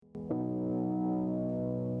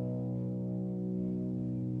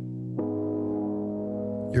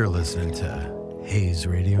You're listening to Hayes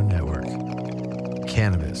Radio Network,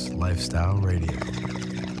 Cannabis Lifestyle Radio.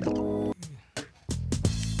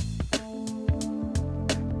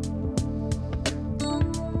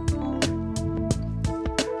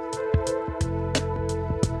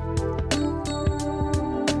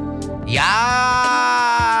 Yeah.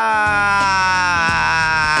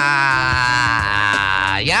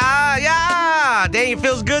 Dang, it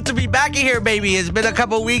feels good to be back in here, baby. It's been a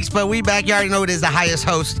couple weeks, but we back. You already know it is the highest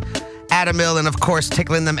host, Adam Mill, and of course,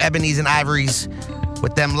 tickling them ebonies and ivories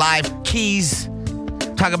with them live keys.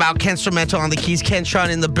 Talk about Kenstrumental on the keys.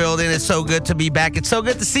 Kentron in the building. It's so good to be back. It's so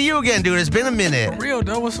good to see you again, dude. It's been a minute. For real,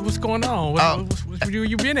 though. What's going on? Where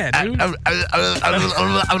you been at, dude?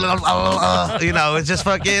 You know, it's just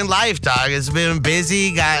fucking life, dog. It's been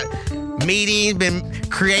busy. Got meetings, been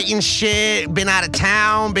creating shit, been out of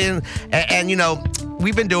town, and you know,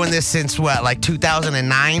 we've been doing this since what, like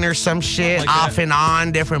 2009 or some shit, like off and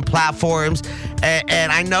on different platforms.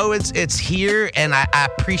 And I know it's here, and I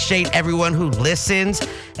appreciate everyone who listens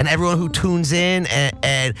and everyone who tunes in.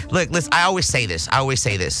 And look, listen, I always say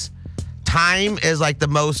this. Time is like the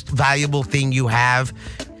most valuable thing you have.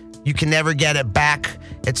 You can never get it back.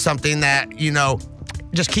 It's something that, you know,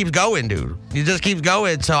 just keeps going, dude. It just keeps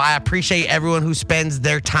going. So I appreciate everyone who spends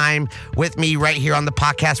their time with me right here on the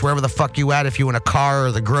podcast, wherever the fuck you at. If you in a car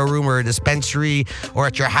or the grow room or a dispensary or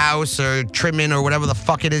at your house or trimming or whatever the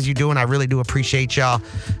fuck it is you're doing, I really do appreciate y'all.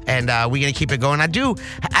 And we're going to keep it going. I feel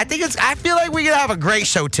like we're going to have a great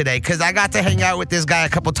show today because I got to hang out with this guy a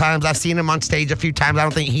couple times. I've seen him on stage a few times. I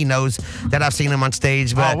don't think he knows that I've seen him on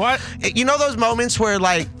stage. But what? You know those moments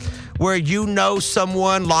where you know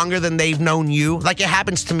someone longer than they've known you? Like, it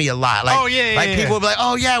happens to me a lot. Like, people will be like,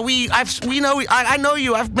 oh, yeah, I know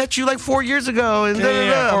you. I've met you like 4 years ago. And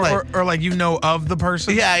Or like you know of the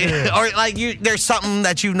person. Yeah. Or like there's something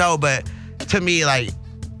that you know, but to me, like,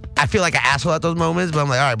 I feel like an asshole at those moments, but I'm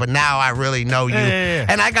like, all right, but now I really know you.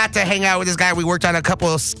 And I got to hang out with this guy. We worked on a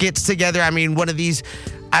couple of skits together. I mean, one of these,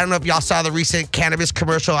 I don't know if y'all saw the recent cannabis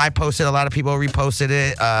commercial I posted. A lot of people reposted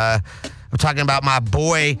it. I'm talking about my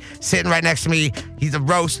boy sitting right next to me. He's a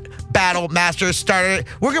roast battle master starter.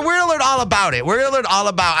 We're gonna learn all about it.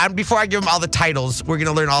 Before I give him all the titles, we're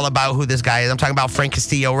gonna learn all about who this guy is. I'm talking about Frank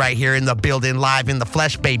Castillo right here in the building, live in the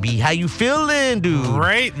flesh, baby. How you feeling, dude?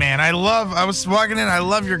 Great, man. I was walking in. I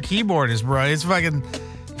love your keyboardist, bro. It's fucking.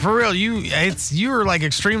 For real, you're like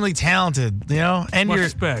extremely talented, you know, and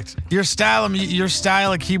your style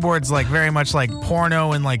of keyboard's like very much like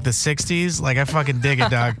porno in like the '60s. Like, I fucking dig it,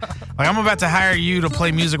 dog. Like, I'm about to hire you to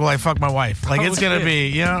play music while I fuck my wife. Like, it's gonna be,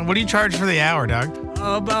 you know, what do you charge for the hour, dog?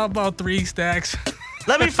 About 3 stacks.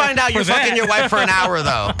 Let me find out you're fucking your wife for an hour,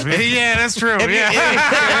 though. Yeah, that's true. That's extreme.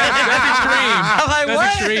 I'm like,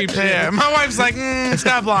 that's what? Extreme. Yeah, my wife's like,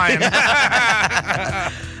 stop lying.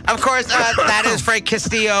 Of course, that is Frank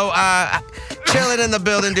Castillo. Chilling in the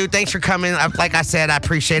building, dude. Thanks for coming. Like I said, I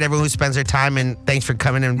appreciate everyone who spends their time, and thanks for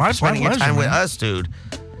coming and spending your time with us, dude.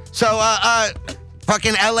 So,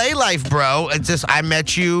 fucking LA life, bro. It's just, I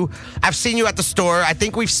met you. I've seen you at the store. I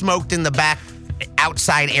think we've smoked in the back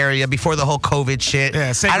outside area before the whole COVID shit.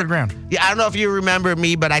 Yeah, Sacred Ground. Yeah, I don't know if you remember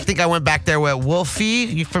me, but I think I went back there with Wolfie.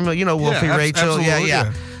 You familiar? You know Wolfie, Rachel? Absolutely,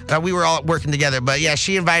 Yeah. We were all working together, but yeah,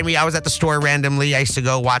 she invited me. I was at the store randomly. I used to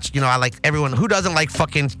go watch, you know, I like everyone. Who doesn't like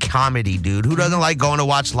fucking comedy, dude? Who doesn't like going to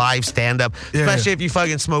watch live stand-up? Especially if you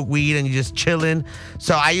fucking smoke weed and you're just chilling.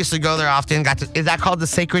 So I used to go there often. Is that called the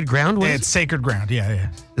Sacred Ground? It's Sacred Ground, yeah.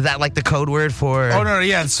 Is that like the code word for? Oh, no,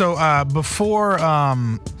 yeah. So before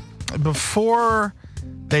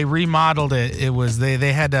they remodeled it, it was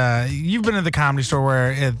they had you've been to the Comedy Store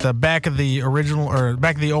where at the back of the original or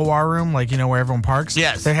back of the OR room, like, you know, where everyone parks.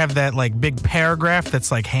 Yes. They have that like big paragraph that's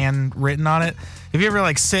like handwritten on it. If you ever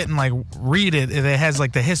like sit and like read it, it has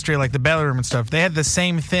like the history of like the belly room and stuff. They had the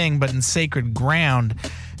same thing but in Sacred Ground,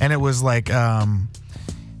 and it was like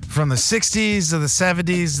from the 60s to the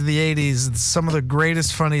 70s to the 80s, some of the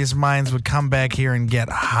greatest, funniest minds would come back here and get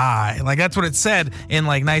high. Like, that's what it said in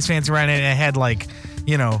like nice fancy writing. It had like,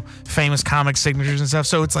 you know, famous comic signatures and stuff.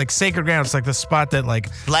 So it's like Sacred Ground. It's like the spot that like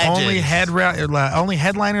only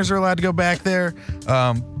headliners are allowed to go back there.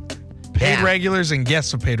 Paid regulars and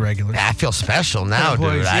guests of paid regulars. Yeah, I feel special now,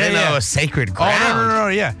 dude. I didn't know it was Sacred Ground. Oh, no,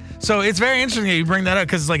 yeah. So it's very interesting that you bring that up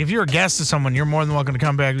because, like, if you're a guest to someone, you're more than welcome to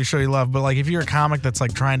come back. We show you love. But, like, if you're a comic that's,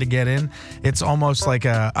 like, trying to get in, it's almost like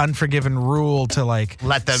a unforgiven rule to, like,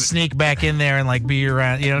 let them sneak back in there and, like, be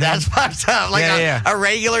around. You know, that's fucked up. Like, a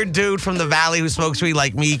regular dude from the valley who smokes weed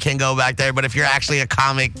like me can go back there. But if you're actually a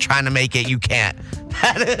comic trying to make it, you can't.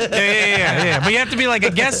 Yeah. But you have to be, like,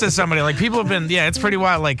 a guest to somebody. Like, people have been, it's pretty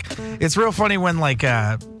wild. Like, it's real funny when, like,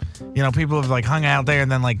 you know, people have like hung out there,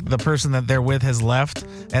 and then like the person that they're with has left,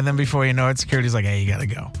 and then before you know it, security's like, hey, you gotta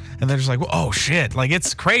go, and they're just like, oh shit, like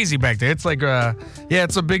it's crazy back there. It's like, yeah,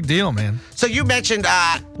 it's a big deal, man. So you mentioned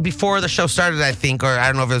before the show started, I think, or I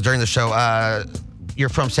don't know if it was during the show. You're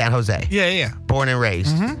from San Jose. Yeah. Born and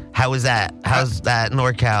raised. How was that? How's that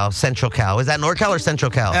NorCal, Central Cal? Is that NorCal or Central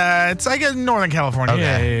Cal? It's I guess Northern California.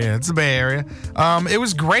 Okay. Yeah. It's the Bay Area. It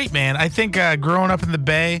was great, man. I think growing up in the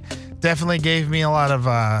Bay definitely gave me a lot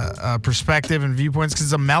of perspective and viewpoints because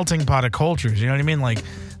it's a melting pot of cultures. You know what I mean? Like,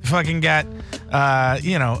 fucking got,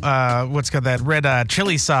 what's got that red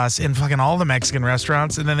chili sauce in fucking all the Mexican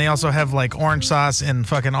restaurants, and then they also have like orange sauce in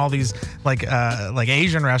fucking all these like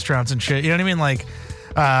Asian restaurants and shit. You know what I mean? Like.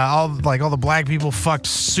 All the black people fucked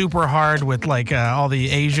super hard with like all the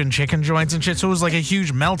Asian chicken joints and shit. So it was like a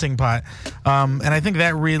huge melting pot, and I think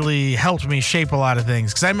that really helped me shape a lot of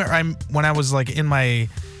things. Because when I was like in my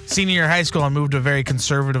senior year of high school, I moved to a very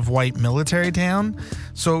conservative white military town,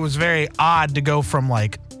 so it was very odd to go from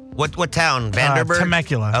like. What town? Vanderburgh?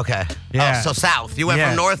 Temecula. Okay. Yeah. Oh, so south. You went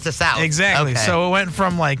from north to south. Exactly. Okay. So it went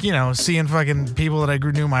from like, you know, seeing fucking people that I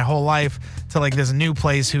knew my whole life to like this new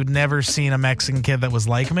place who'd never seen a Mexican kid that was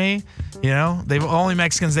like me. You know, they've only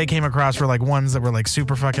Mexicans they came across were like ones that were like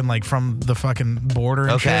super fucking like from the fucking border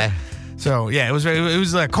and shit. So yeah, it was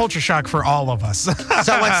a culture shock for all of us.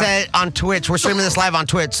 Someone said on Twitch, we're streaming this live on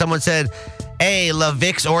Twitch. Someone said, hey, La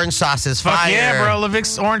Vic's orange sauce is fire. Fuck yeah, bro. La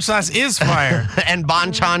Vic's orange sauce is fire. And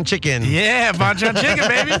Bonchon chicken. Yeah, Bonchon chicken,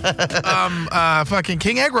 baby. Fucking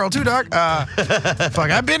King Egg Roll too, dog.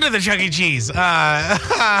 Fuck, I've been to the Chuck E. Cheese. So I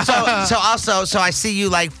see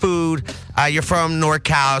you like food. You're from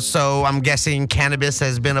NorCal, so I'm guessing cannabis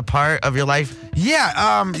has been a part of your life.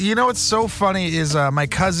 Yeah, you know what's so funny is my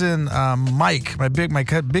cousin Mike, my big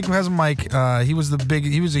cousin Mike. He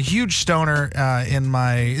was a huge stoner in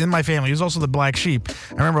my family. He was also the black sheep.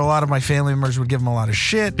 I remember a lot of my family members would give him a lot of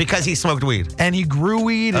shit because he smoked weed, and he grew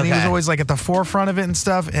weed, and he was Okay. always like at the forefront of it and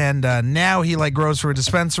stuff. And now he like grows for a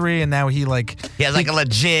dispensary, and now he has like a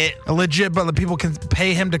legit, but the people can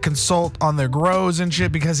pay him to consult on their grows and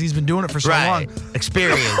shit because he's been doing it for so long.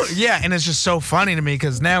 Experience. Yeah, and it's just so funny to me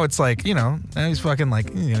because now it's like, you know, now he's fucking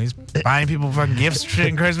like, you know, he's buying people fucking gifts and shit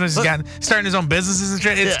in Christmas. He's starting his own businesses and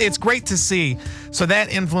shit. It's great to see. So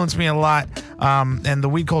that influenced me a lot. And the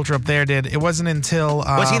weed culture up there did. It wasn't until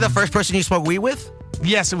was he the first person you smoked weed with?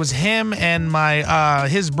 Yes, it was him and my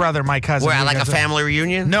his brother, my cousin. Where, at like a family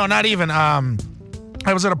reunion? No, not even.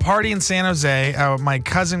 I was at a party in San Jose. My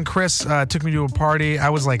cousin Chris took me to a party. I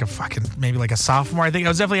was like maybe like a sophomore, I think. I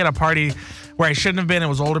was definitely at a party where I shouldn't have been. It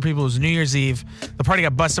was older people. It was New Year's Eve. The party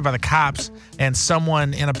got busted by the cops, and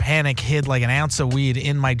someone in a panic hid like an ounce of weed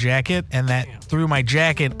in my jacket, and that threw my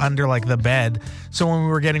jacket under like the bed. So when we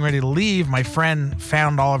were getting ready to leave, my friend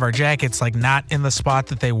found all of our jackets like not in the spot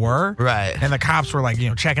that they were. Right. And the cops were like, you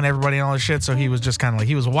know, checking everybody and all this shit. So he was just kind of like,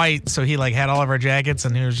 he was white, so he like had all of our jackets,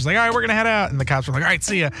 and he was just like, all right, we're gonna head out. And the cops were like, all right,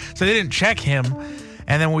 see ya. So they didn't check him.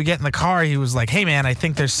 And then when we get in the car, he was like, hey, man, I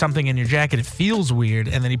think there's something in your jacket. It feels weird.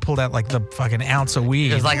 And then he pulled out like the fucking ounce of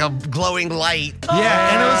weed. It was like a glowing light.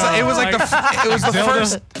 Yeah, and it was like the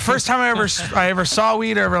first time I ever saw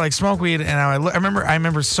weed or ever like smoked weed. And I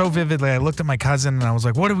remember so vividly. I looked at my cousin and I was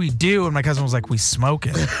like, what do we do? And my cousin was like, we smoke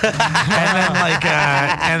it.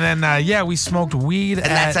 and then we smoked weed.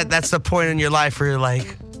 And that's the point in your life where you're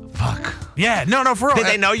like, fuck. Yeah, no, for real. Did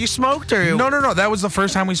they know you smoked or? No. That was the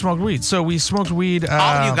first time we smoked weed. So we smoked weed. All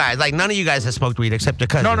of you guys, like none of you guys have smoked weed except your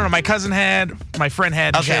cousin. No. My cousin had, my friend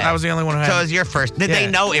had. Okay. Shit. I was the only one who had. So it was your first. Did they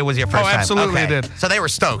know it was your first time? Oh, absolutely, Okay. they did. So they were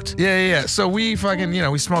stoked. Yeah. So we fucking,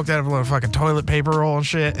 we smoked out of a little fucking toilet paper roll and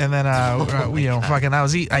shit. And then,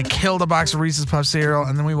 I killed a box of Reese's Puff cereal.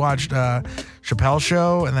 And then we watched Chappelle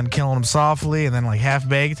Show and then Killing Him Softly and then like Half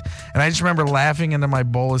Baked. And I just remember laughing into my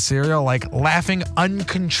bowl of cereal, like laughing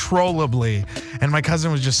uncontrollably. And my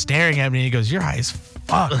cousin was just staring at me and he goes, you're high as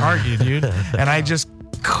fuck, aren't you, dude? And I just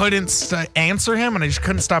couldn't answer him and I just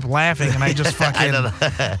couldn't stop laughing. And I just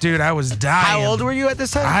fucking, dude, I was dying. How old were you at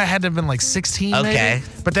this time? I had to have been like 16 Okay. maybe.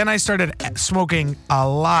 But then I started smoking a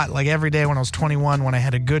lot, like every day when I was 21, when I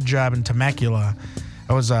had a good job in Temecula.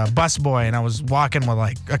 I was a busboy and I was walking with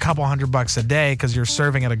like a couple $100 a day because you're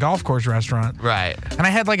serving at a golf course restaurant. Right. And I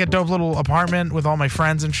had like a dope little apartment with all my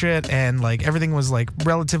friends and shit, and like everything was like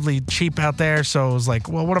relatively cheap out there. So it was like,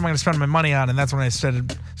 well, what am I going to spend my money on? And that's when I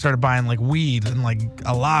started buying like weed and like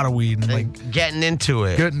a lot of weed and like getting into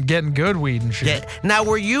it. getting good weed and shit. Now,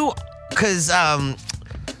 were you? Because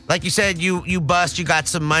like you said, you got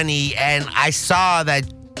some money, and I saw that.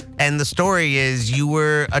 And the story is you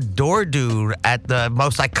were a door dude at the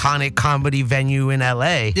most iconic comedy venue in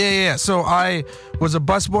LA. Yeah. So I was a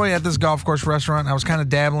busboy at this golf course restaurant. I was kind of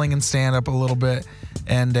dabbling in stand-up a little bit.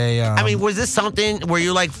 And I mean, was this something, were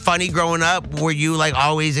you like funny growing up? Were you like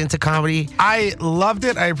always into comedy? I loved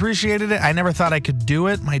it. I appreciated it. I never thought I could do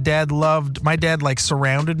it. My dad like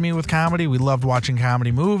surrounded me with comedy. We loved watching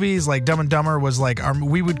comedy movies. Like Dumb and Dumber was like,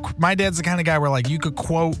 my dad's the kind of guy where like you could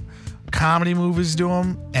quote comedy movies to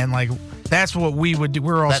him, and like that's what we would do.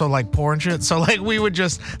 We were also like poor and shit, so like we would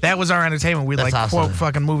that was our entertainment. We'd like awesome. quote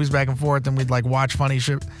fucking movies back and forth, and we'd like watch funny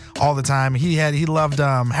shit all the time. He loved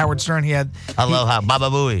Howard Stern. I love how Baba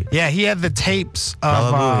Booey. Yeah, he had the tapes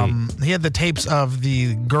of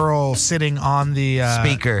the girl sitting on the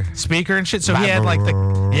speaker and shit. So he had like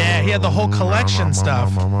he had the whole collection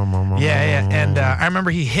stuff. Yeah, and I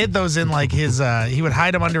remember he hid those in like his he would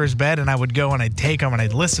hide them under his bed, and I would go and I'd take them and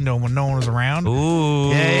I'd listen to them when no one was around.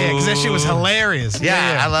 Ooh, yeah, because that shit was hilarious.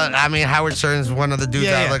 Yeah. I mean, Howard Stern's one of the dudes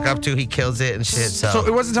I look up to. He kills it and shit. So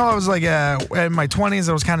it wasn't until I was like in my 20s,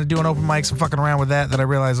 I was kind of doing open mics and fucking around with that I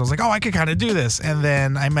realized I was like, oh, I could kind of do this. And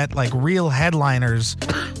then I met like real headliners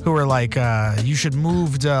who were like, you should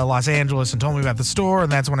move to Los Angeles, and told me about the store.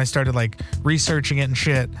 And that's when I started like researching it and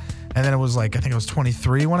shit. And then it was like, I think I was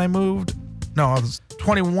 23 when I moved. No, I was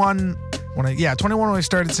 21 when I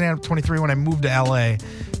started stand-up, 23 when I moved to LA,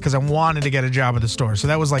 because I wanted to get a job at the store. So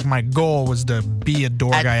that was like my goal, was to be a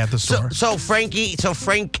door guy at the store.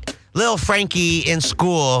 Little Frankie in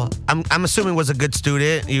school, I'm assuming was a good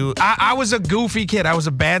student. I was a goofy kid. I was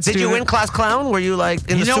a bad student. Did you win class clown? Were you like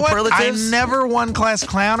in the superlatives? I never won class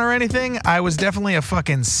clown or anything. I was definitely a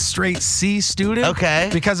fucking straight C student. Okay.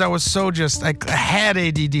 Because I was so I had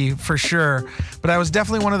ADD for sure, but I was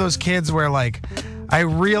definitely one of those kids where like I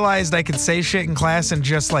realized I could say shit in class and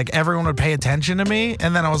just like everyone would pay attention to me.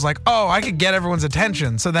 And then I was like, oh, I could get everyone's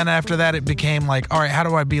attention. So then after that, it became like, all right, how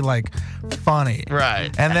do I be like funny? Right.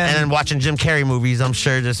 And then watching Jim Carrey movies, I'm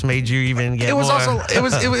sure just made you even get more. It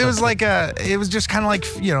was just kind of like,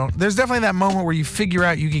 you know, there's definitely that moment where you figure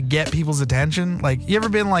out you could get people's attention. Like, you ever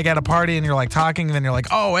been like at a party and you're like talking and then you're like,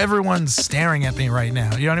 oh, everyone's staring at me right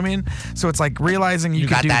now. You know what I mean? So it's like realizing you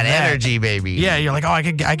could got do that energy, baby. Yeah, you're like, oh, I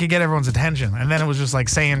could get everyone's attention. And then it was just like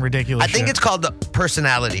saying ridiculous shit. I think it's called the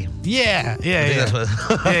personality. Yeah. That's what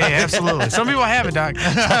yeah, absolutely. Some people have it, Doc.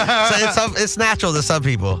 So it's natural to some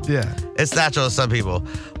people. Yeah. It's natural to some people.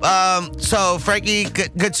 So Frankie,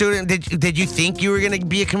 good student. Did you think you were gonna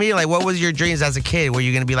be a comedian? Like, what was your dreams as a kid? Were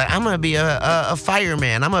you gonna be like, I'm gonna be a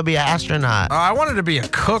fireman? I'm gonna be an astronaut? I wanted to be a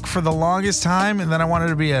cook for the longest time, and then I wanted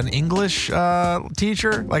to be an English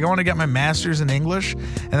teacher. Like, I wanted to get my master's in English,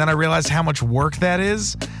 and then I realized how much work that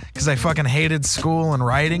is, because I fucking hated school and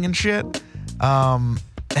writing and shit. I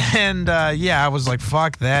was like,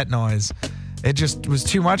 fuck that noise. It just was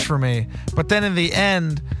too much for me. But then in the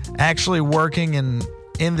end, actually working in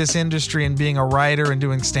this industry and being a writer and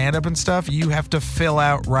doing stand-up and stuff, you have to fill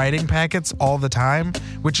out writing packets all the time,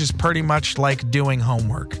 which is pretty much like doing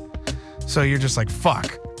homework. So you're just like,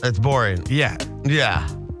 fuck. It's boring. Yeah. Yeah.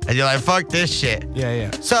 And you're like, fuck this shit.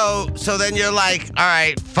 Yeah. So then you're like, all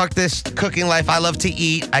right, fuck this cooking life. I love to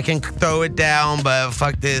eat. I can throw it down, but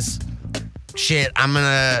fuck this shit. I'm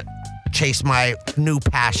gonna chase my new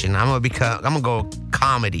passion. I'm gonna go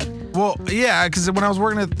comedy. Well, yeah, because when I was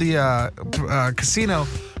working at the casino,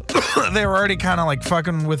 they were already kind of like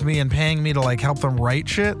fucking with me and paying me to like help them write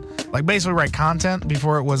shit, like basically write content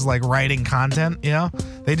before it was like writing content. You know,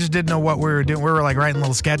 they just didn't know what we were doing. We were like writing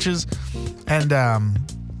little sketches, and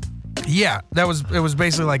it was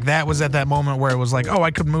basically like that was at that moment where it was like, oh,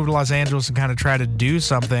 I could move to Los Angeles and kind of try to do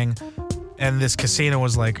something. And this casino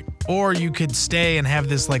was like, or you could stay and have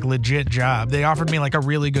this like legit job. They offered me like a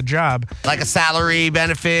really good job. Like a salary,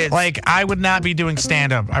 benefits. Like, I would not be doing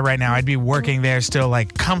stand-up right now. I'd be working there still,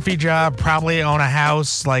 like comfy job, probably own a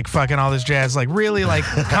house, like fucking all this jazz, like really like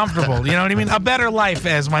comfortable. You know what I mean? A better life,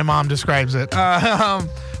 as my mom describes it.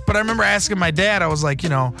 But I remember asking my dad, I was like, you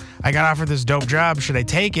know, I got offered this dope job. Should I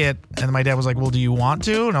take it? And my dad was like, well, do you want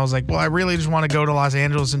to? And I was like, well, I really just want to go to Los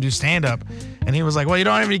Angeles and do stand-up. And he was like, well, you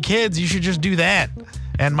don't have any kids. You should just do that.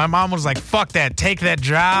 And my mom was like, fuck that. Take that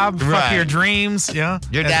job. Right. Fuck your dreams. You know?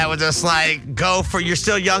 Your dad was just like, you're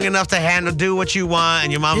still young enough to do what you want.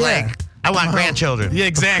 And your mom's like, I want grandchildren. Yeah,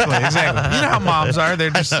 exactly. You know how moms are.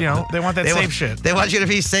 They're just, you know, they want that safe shit. They want you to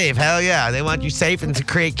be safe. Hell yeah. They want you safe and to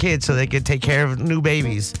create kids so they can take care of new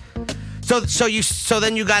babies. So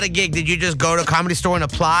then you got a gig. Did you just go to a Comedy Store and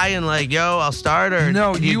apply and like, yo, I'll start? Or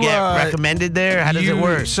no, you get recommended there? How does it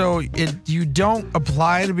work? So you don't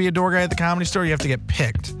apply to be a door guy at the Comedy Store. You have to get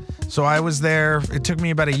picked. So I was there. It took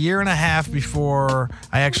me about a year and a half before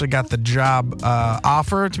I actually got the job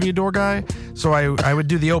offer to be a door guy. So I would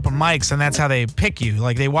do the open mics, and that's how they pick you.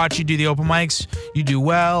 Like, they watch you do the open mics, you do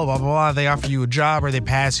well, blah, blah, blah. They offer you a job, or they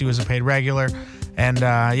pass you as a paid regular. And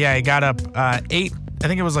I got up 8, I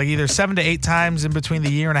think it was like either 7 to 8 times in between the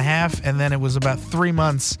year and a half. And then it was about 3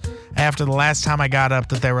 months after the last time I got up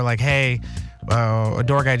that they were like, hey, a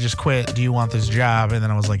door guy just quit. Do you want this job? And then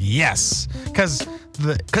I was like, yes. Because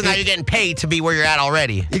now you're getting paid to be where you're at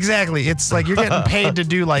already. Exactly. It's like you're getting paid to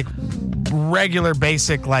do like regular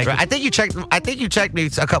basic like. Right. I think you checked me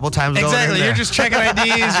a couple times. Exactly. You're just checking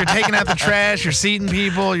IDs. You're taking out the trash. You're seating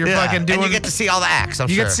people. You're fucking doing. And you get to see all the acts. You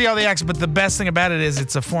get to see all the acts, but the best thing about it is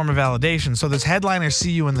it's a form of validation. So those headliners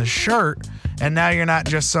see you in the shirt, and now you're not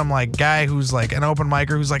just some like guy who's like an open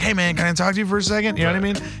micer who's like, hey man, can I talk to you for a second? You know what I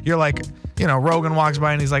mean? You're like, Rogan walks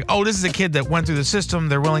by and he's like, oh, this is a kid that went through the system.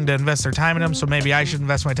 They're willing to invest their time in him, so maybe I should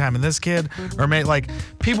invest my time in this kid. Or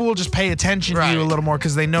people will just pay attention to you a little more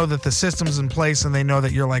because they know that the system's in place and they know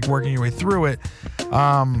that you're like working your way through it.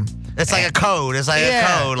 It's like a code. It's like a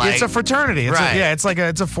code. Like, it's a fraternity. It's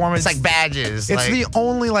it's a form. It's like badges. It's the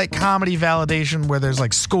only like comedy validation where there's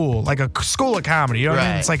like school, like a school of comedy. You know what I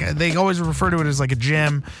mean? It's like they always refer to it as like a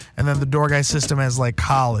gym, and then the door guy system as like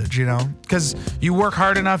college. Because you work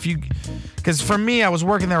hard enough. Because for me, I was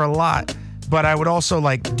working there a lot. But I would also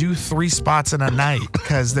like do 3 spots in a night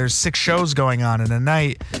because there's 6 shows going on in a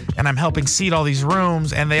night, and I'm helping seat all these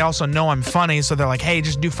rooms, and they also know I'm funny, so they're like, "Hey,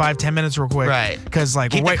 just do 5-10 minutes real quick." Right. Because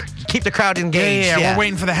like keep the crowd engaged. Yeah, we're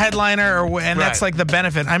waiting for the headliner, and that's like the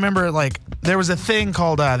benefit. I remember like there was a thing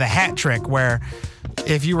called the hat trick where,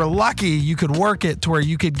 if you were lucky, you could work it to where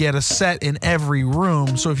you could get a set in every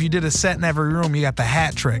room. So if you did a set in every room, you got the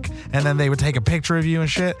hat trick, and then they would take a picture of you and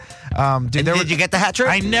shit. Did you get the hat trick?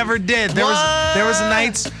 I never did. There was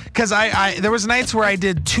nights because there was nights where I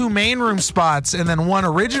did 2 main room spots and then 1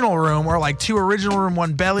 original room, or like 2 original room,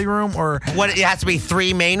 1 belly room, or what? It has to be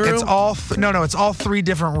 3 main rooms. It's all it's all 3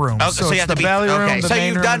 different rooms. Okay, so you have the to be belly room. Okay, the so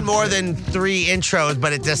main you've done room. more than 3 intros,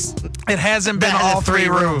 but it hasn't been all 3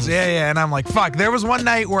 rooms. Yeah, and I'm like, fuck. There was one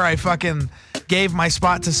night where I fucking gave my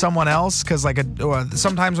spot to someone else because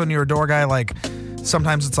sometimes when you're a door guy, like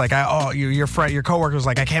sometimes it's like, your coworker's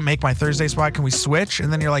like, I can't make my Thursday spot. Can we switch?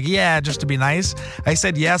 And then you're like, yeah, just to be nice. I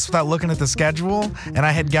said yes without looking at the schedule, and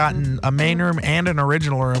I had gotten a main room and an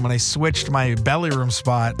original room, and I switched my belly room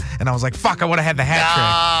spot, and I was like, fuck, I would have had the hat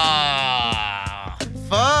trick.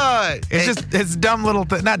 Fuck. It's dumb little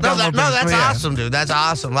thing. Not dumb little things. No, that's awesome, dude. That's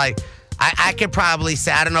awesome. Like, I could probably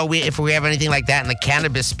say, I don't know if we have anything like that in the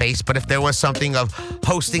cannabis space, but if there was something of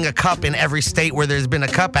hosting a cup in every state where there's been a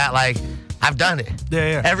cup at, like, I've done it.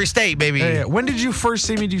 Yeah. Every state, baby. Yeah. When did you first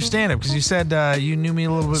see me do stand-up? Because you said you knew me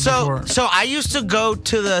a little bit before. So I used to go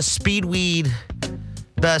to the Speedweed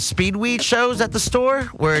shows at the store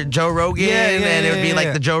where Joe Rogan, and it would be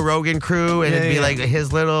like the Joe Rogan crew, and it'd be like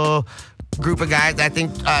his little group of guys. I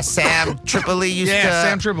think Sam Tripoli used to. Yeah,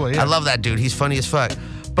 Sam Tripoli. Yeah. I love that dude. He's funny as fuck.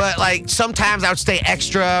 But like sometimes I would stay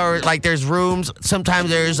extra, or like there's rooms. Sometimes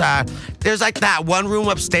there's like that one room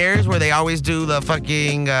upstairs where they always do the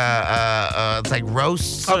fucking it's like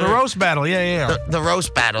roasts. Oh, the roast battle. Yeah. The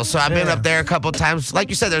roast battle. So I've been up there a couple times. Like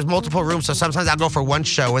you said, there's multiple rooms. So sometimes I'll go for one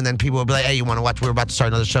show, and then people will be like, "Hey, you want to watch? We're about to start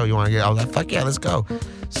another show. You want to get?" I was like, "Fuck yeah, let's go."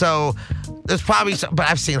 So there's probably but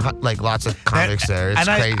I've seen like lots of comics there. It's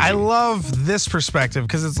crazy. I love this perspective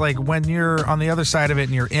because it's like when you're on the other side of it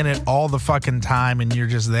and you're in it all the fucking time and you're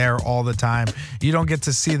just there all the time, you don't get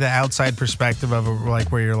to see the outside perspective of it, like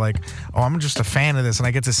where you're like, oh, I'm just a fan of this and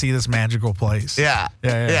I get to see this magical place. Yeah.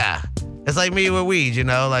 It's like me with weed,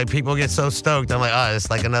 like people get so stoked. I'm like, oh, it's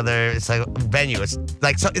like a venue. It's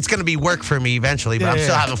like it's gonna be work for me eventually, but I'm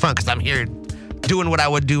still having fun because I'm here doing what I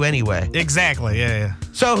would do anyway. Exactly. Yeah.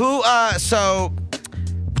 So so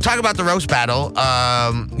talk about the roast battle.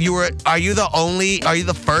 Are you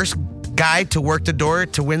the first guy to work the door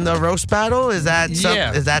to win the roast battle? Is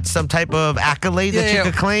that some type of accolade that you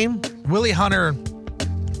could claim? Willie Hunter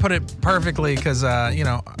put it perfectly because I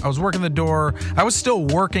was working the door. I was still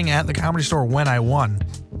working at the Comedy Store when I won,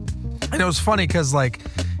 and it was funny because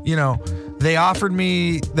they offered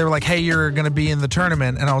me, they were like, hey, you're going to be in the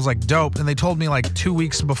tournament. And I was like, dope. And they told me like 2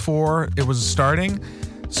 weeks before it was starting.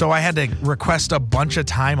 So I had to request a bunch of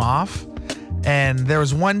time off. And there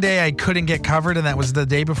was one day I couldn't get covered, and that was the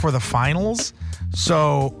day before the finals.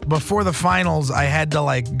 So before the finals, I had to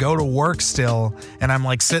like go to work still. And I'm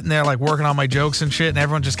like sitting there like working on my jokes and shit. And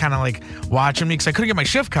everyone just kind of like watching me because I couldn't get my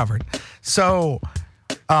shift covered. So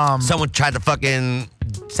Someone tried to fucking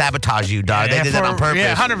sabotage you, dog. They did that on purpose.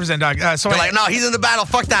 Yeah, 100%, dog. So They're like, no, he's in the battle.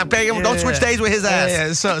 Fuck that. Don't switch days with his ass.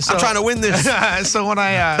 Yeah. So I'm trying to win this. So when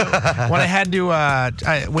I had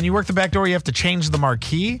to when you work the back door, you have to change the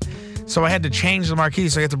marquee. So I had to change the marquee.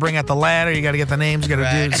 So you have to bring out the ladder. You got to get the names. You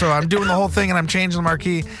got to do. So I'm doing the whole thing, and I'm changing the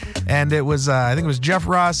marquee. And it was I think it was Jeff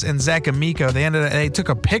Ross and Zach Amico. They took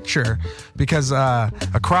a picture because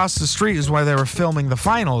across the street is where they were filming the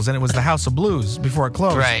finals, and it was the House of Blues before it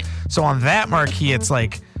closed. Right. So on that marquee, it's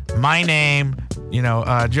like my name,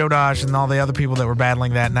 Joe Dosh and all the other people that were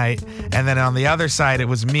battling that night. And then on the other side, it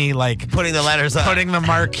was me, like, putting the letters up, putting the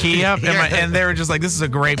marquee up. And they were just like, this is a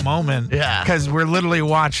great moment. Yeah. Because we're literally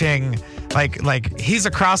watching, like he's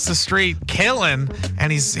across the street killing,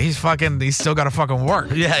 and he's still got to fucking work.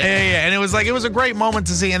 Yeah. And it was a great moment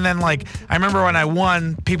to see. And then, like, I remember when I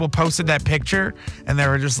won, people posted that picture, and they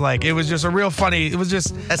were just like, it was just a real funny, it was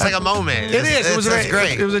just. It's like a moment. It is. It was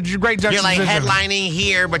great. It was a great juxtaposition. You're like headlining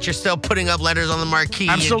here, but you're still putting up letters on the marquee.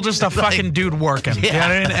 I'm still just a fucking dude working. Yeah. You know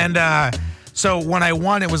what I mean? And so when I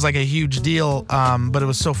won, it was like a huge deal. But it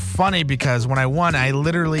was so funny because when I won, I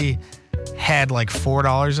literally had like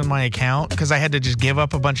 $4 in my account because I had to just give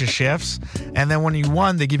up a bunch of shifts. And then when you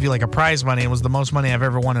won, they give you like a prize money. It was the most money I've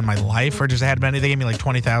ever won in my life, or just had money. They gave me like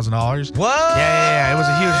 $20,000. What? Yeah. It was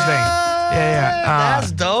a huge thing. Yeah.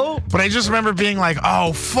 That's dope. But I just remember being like,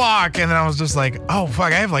 oh, fuck. And then I was just like, oh,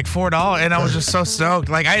 fuck, I have like $4. And I was just so stoked.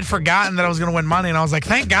 Like, I had forgotten that I was going to win money. And I was like,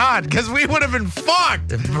 thank God, because we would have been fucked.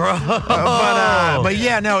 Bro. But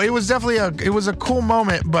yeah, no, it was definitely a cool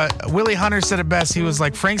moment. But Willie Hunter said it best. He was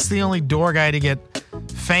like, Frank's the only door guy to get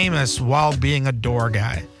famous while being a door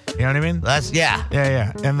guy. You know what I mean?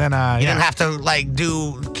 Yeah. And then you didn't have to like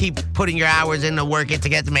keep putting your hours in to work it to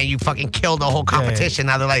get to man. You fucking killed the whole competition.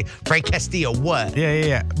 Now they're like, Frank Castillo, what?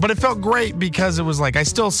 Yeah. But it felt great because it was like I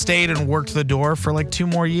still stayed and worked the door for like 2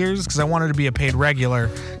 more years because I wanted to be a paid regular,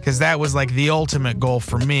 because that was like the ultimate goal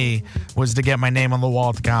for me, was to get my name on the wall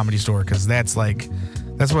at the Comedy Store, because that's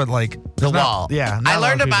what, like, the wall. I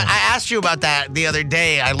learned about. I asked you about that the other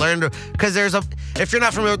day. I learned because if you're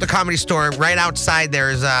not familiar with the Comedy Store, right outside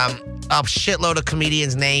there's a shitload of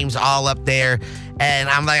comedians' names all up there, and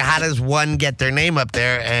I'm like, how does one get their name up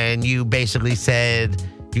there? And you basically said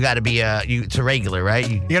you got to be it's a regular, right?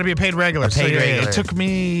 You got to be a paid regular. Regular. It took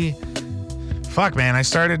me. Fuck, man. It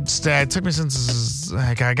took me since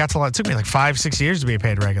like I got to. It took me like 5-6 years to be a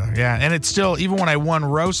paid regular. Yeah, and it's still, even when I won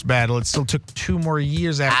Roast Battle, it still took 2 more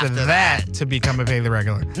years after that to become a paid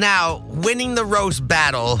regular. Now, winning the Roast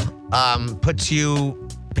Battle puts you.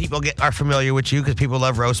 People are familiar with you because people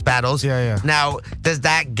love roast battles. Yeah. Now, does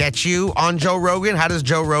that get you on Joe Rogan? How does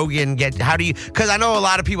Joe Rogan because I know a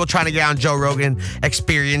lot of people trying to get on Joe Rogan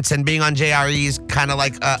experience, and being on JRE is kind of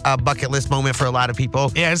like a bucket list moment for a lot of people.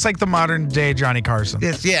 Yeah, it's like the modern day Johnny Carson.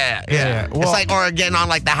 Yeah. Well, it's like, or getting on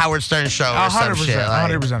like the Howard Stern show or some shit.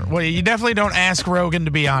 100%. Well, you definitely don't ask Rogan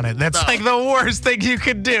to be on it. That's like the worst thing you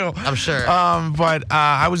could do. I'm sure. But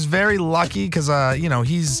I was very lucky because,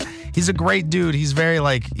 he's a great dude. He's very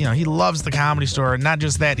he loves the Comedy Store. And not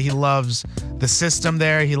just that, he loves the system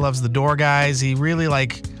there. He loves the door guys. He really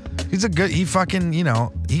he's a good, he fucking,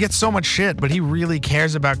 he gets so much shit, but he really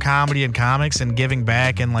cares about comedy and comics and giving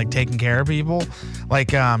back and like taking care of people.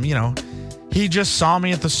 He just saw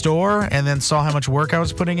me at the store and then saw how much work I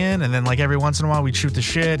was putting in. And then like every once in a while we'd shoot the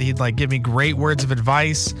shit. He'd like give me great words of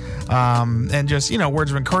advice and just,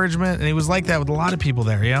 words of encouragement. And he was like that with a lot of people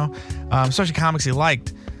there, especially comics he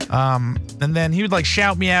liked. And then he would like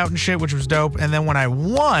shout me out and shit, which was dope. And then when I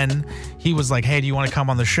won, he was like, hey, do you want to come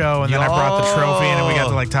on the show? And then I brought the trophy in and we got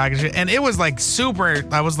to like talk and shit. And it was like super,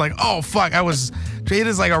 I was like, oh fuck, it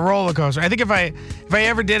is like a roller coaster. I think if I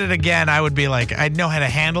ever did it again, I would be like, I'd know how to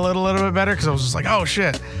handle it a little bit better, because I was just like, oh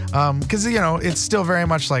shit. Because, it's still very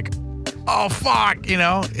much like, oh fuck, it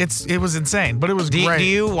was insane, but it was great.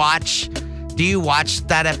 Do you watch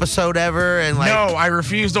that episode ever? And like, no, I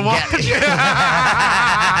refuse to watch it.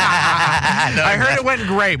 I heard it went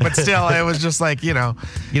great, but still, it was just like, you don't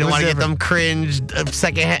want to get them cringe,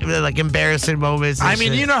 second, like embarrassing moments. I mean,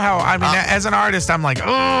 shit. you know how, as an artist, I'm like,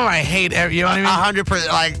 oh, I hate, you know what I mean? 100%,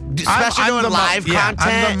 like, especially doing live content.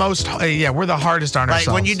 I'm the most, we're the hardest on ourselves.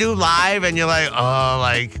 Like, when you do live and you're like, oh,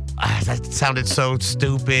 like, that sounded so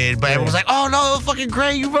stupid, but everyone's like, oh, no, it was fucking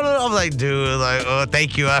great. You brought it up. I'm like, dude, like, oh,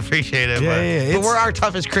 thank you. I appreciate it. But we're our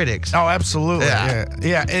toughest critics. Oh, absolutely.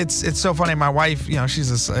 Yeah. It's so funny. My wife,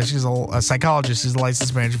 she's a psychologist. She's a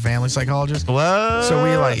licensed marriage and family psychologist. What? So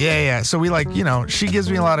we So we she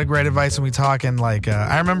gives me a lot of great advice, and we talk. And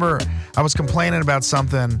I remember I was complaining about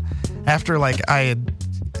something after I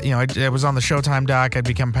I was on the Showtime doc. I'd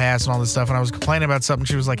become past and all this stuff, and I was complaining about something.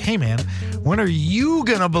 She was like, "Hey, man, when are you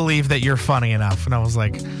gonna believe that you're funny enough?" And I was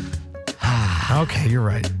like, "Okay, you're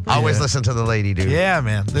right." Always Yeah. listen to the lady, dude. Yeah,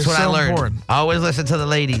 man. They're That's what I so learned. important. Always listen to the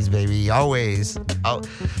ladies, baby. Always. Oh.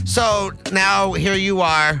 So now here you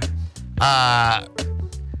are.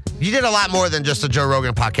 You did a lot more than just a Joe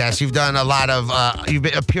Rogan podcast. You've done a lot of,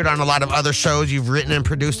 appeared on a lot of other shows. You've written and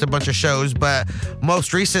produced a bunch of shows, but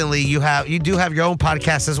most recently you do have your own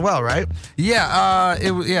podcast as well, right? Yeah,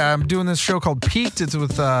 I'm doing this show called Peaked. It's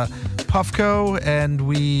with Puffco and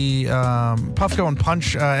Puffco and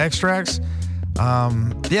Punch Extracts.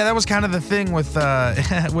 That was kind of the thing with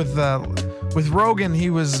Rogan. He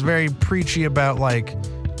was very preachy about like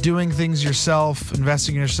doing things yourself,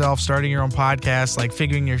 investing in yourself, starting your own podcast, like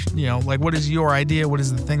figuring like what is your idea, what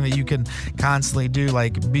is the thing that you can constantly do,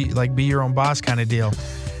 be your own boss kind of deal.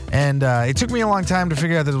 And it took me a long time to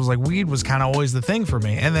figure out that it was like weed was kind of always the thing for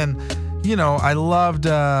me. And then, I loved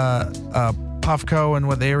Puffco and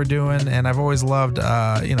what they were doing, and I've always loved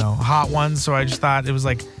Hot Ones. So I just thought it was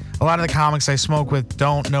like a lot of the comics I smoke with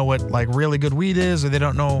don't know what like really good weed is, or they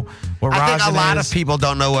don't know what rosin is. I think a lot of people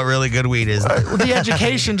don't know what really good weed is. The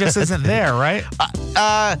education just isn't there, right?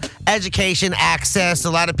 Education, access.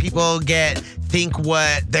 A lot of people think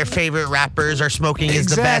what their favorite rappers are smoking is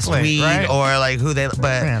the best Exactly, weed, right? or like who they.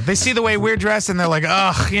 But Yeah, they see the way we're dressed and they're like,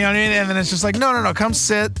 ugh, you know what I mean? And then it's just like, no, come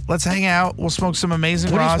sit, let's hang out, we'll smoke some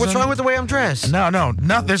amazing rosin. what's wrong with the way I'm dressed? No,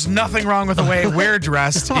 there's nothing wrong with the way we're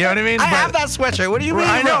dressed. You know what I mean? I have that sweatshirt. What do you mean?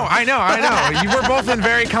 I know. bro? You were both in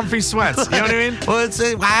very comfy sweats. You know what I mean?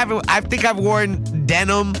 Well, I think I've worn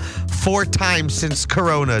denim 4 times since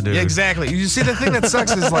Corona, dude. Yeah, exactly. You see, the thing that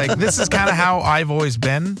sucks is like this is kind of how I've always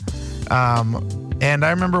been. And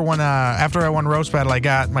I remember when after I won Roast Battle, I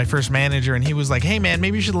got my first manager, and he was like, "Hey, man,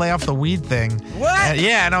 maybe you should lay off the weed thing." What?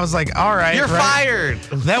 And I was like, "All right, You're right." fired.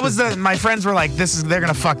 That was my friends were like, they're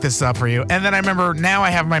gonna fuck this up for you. And then I remember now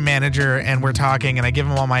I have my manager and we're talking and I give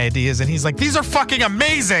him all my ideas and he's like, these are fucking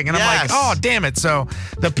amazing. And I'm like, Yes. oh damn it. So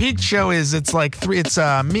the Peak show is it's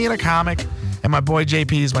me and a comic and my boy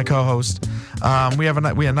JP is my co-host. We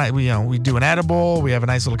do an edible, we have a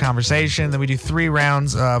nice little conversation, then we do 3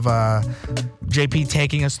 rounds of JP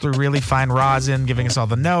taking us through really fine rosin, giving us all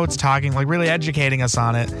the notes, talking, like really educating us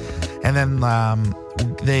on it. And then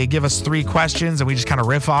they give us 3 questions and we just kind of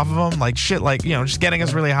riff off of them, like shit, like, just getting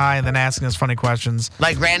us really high and then asking us funny questions.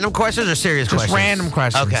 Like random questions or serious Just questions? random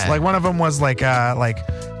questions. Okay. Like one of them was like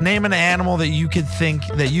name an animal that you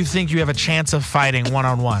think you have a chance of fighting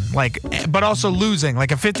one-on-one, like, but also losing,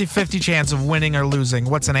 like a 50-50 chance of winning or losing.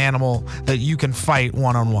 What's an animal that you can fight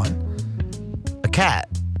one-on-one? A cat.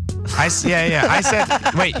 I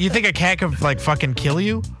said, wait, you think a cat could like fucking kill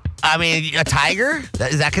you? I mean, a tiger?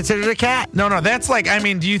 Is that considered a cat? No, that's like, I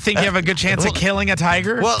mean, do you think you have a good chance of killing a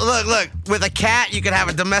tiger? Well, look. With a cat, you could have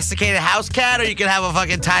a domesticated house cat, or you could have a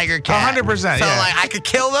fucking tiger cat. 100%, So, yeah. like, I could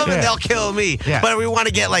kill them, and Yeah. they'll kill me. Yeah. But we want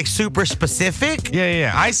to get, like, super specific.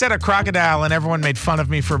 Yeah. I said a crocodile, and everyone made fun of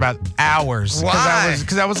me for about hours. Why?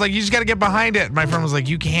 Because I was like, you just got to get behind it. My friend was like,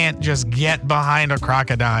 you can't just get behind a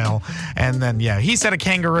crocodile. And then, he said a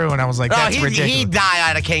kangaroo, and I was like, that's ridiculous. He'd die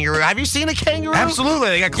out of kangaroo. Have you seen a kangaroo? Absolutely.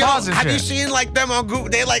 They got claws and have shit. you seen, like, them on Google?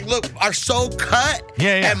 They, like, are so cut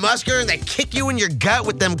Yeah. and muscular, and they kick you in your gut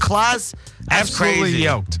with them claws. That's Absolutely crazy.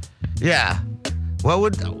 yoked. Yeah. What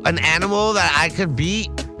would an animal that I could beat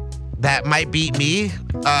that might beat me?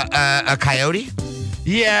 A coyote?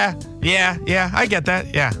 Yeah. I get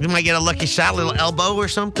that. Yeah. You might get a lucky shot, little elbow or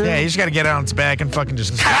something. Yeah, you just got to get on its back and fucking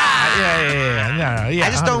just. Yeah. No, I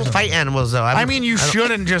just don't 100%. fight animals though. I mean, you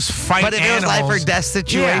shouldn't just fight But if it was animals. life or death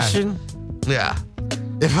situation, yeah.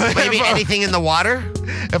 Maybe anything in the water.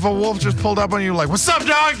 If a wolf just pulled up on you like, "What's up,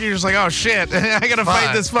 dog?" You're just like, "Oh shit, I gotta fight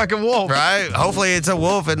Fuck. this fucking wolf." Right. Hopefully it's a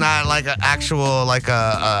wolf and not like an actual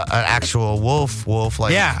wolf.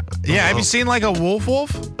 Like Yeah. Have you seen like a wolf?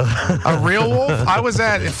 A real wolf? I was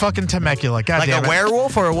at fucking Temecula. God like damn a it.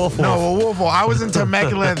 werewolf or a wolf? No, a wolf. I was in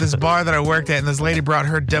Temecula at this bar that I worked at, and this lady brought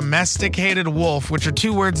her domesticated wolf, which are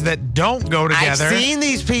 2 words that don't go together. I've seen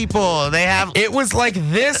these people. They have. It was like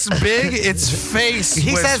this big. Its face.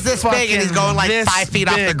 He was says this big, and he's fucking going like this 5 feet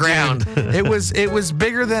off the big, ground. dude. It was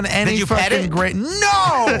bigger than any Did you pet fucking it? great.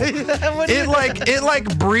 No.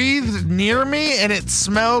 it breathed near me, and it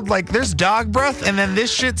smelled like there's dog breath, and then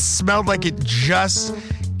this shit smelled like it just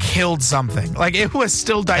killed something. Like it was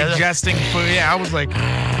still digesting food. Yeah, I was like,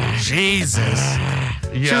 Jesus.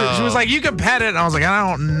 She was like, you can pet it. And I was like, I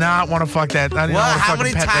don't not want to fuck that. I don't Well, wanna how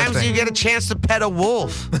fucking many pet that times do thing. you get a chance to pet a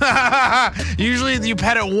wolf? Usually you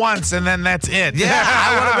pet it once and then that's it. Yeah,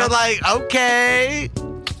 I would have been like, okay,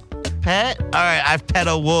 pet. All right, I've pet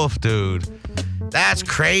a wolf, dude. That's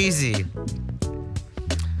crazy.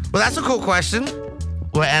 Well, that's a cool question.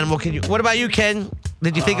 What animal can you? What about you, Ken?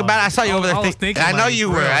 Did you think about it? I saw you over there. I was thinking. I know like, you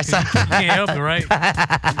for were. real, I saw. You can't help it, right?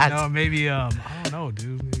 No, maybe. I don't know,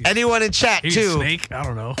 dude. Maybe, Anyone in chat maybe too? a snake. I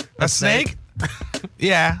don't know. A snake?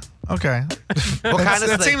 Yeah. Okay. What kind of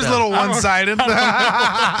That snake, seems a though? little one-sided. I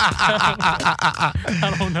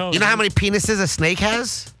don't know. You know how many penises a snake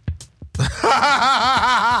has?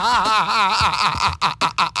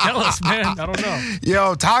 Tell us, man. I don't know.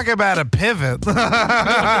 Yo, talk about a pivot.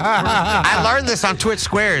 I learned this on Twitch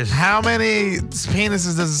Squares. How many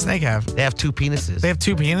penises does a snake have? They have two penises. They have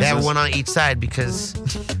two penises? They have one on each side because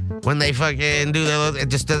when they fucking do their, it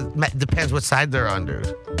just depends what side they're on, dude.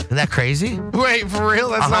 Isn't that crazy? Wait, for real?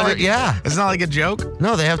 That's not like, yeah. It's not like a joke?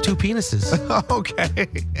 No, they have two penises. Okay.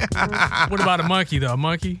 What about a monkey, though? A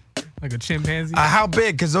monkey? Like a chimpanzee? How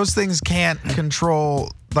big? Because those things can't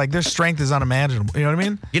control, like, their strength is unimaginable. You know what I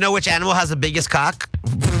mean? You know which animal has the biggest cock?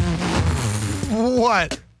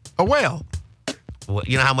 What? A whale.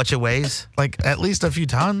 You know how much it weighs? Like, at least a few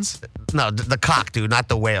tons? No, the cock, dude, not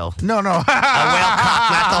the whale. No. A whale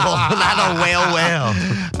cock, not a whale.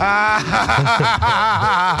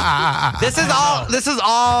 This is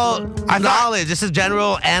all knowledge. This is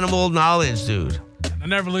general animal knowledge, dude. I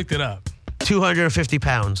never looked it up. 250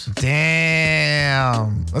 pounds.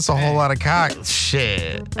 Damn. That's a whole lot of cock.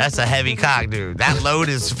 Shit. That's a heavy cock, dude. That load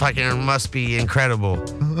is fucking must be incredible.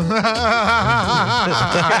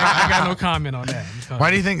 I got no comment on that. Why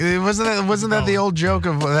do you think, wasn't that the old joke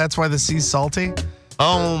of that's why the sea's salty?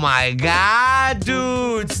 Oh my God,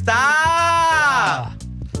 dude. Stop.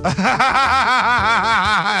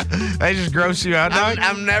 They just gross you out, dog?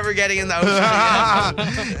 I'm never getting in the ocean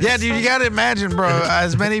again. Yeah, dude, you gotta imagine, bro.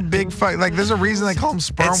 As many big like, there's a reason they call them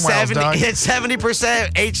sperm It's whales, dog. It's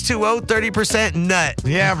 70% H2O, 30% nut.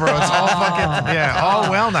 Yeah, bro, it's all fucking all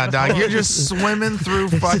well nut, dog. You're just swimming through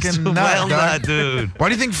fucking nut, Well dog. nut, dude. Why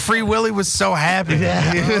do you think Free Willy was so happy? He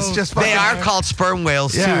was just fucking, They are called sperm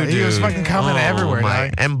whales yeah, too, dude. he was fucking coming everywhere, my.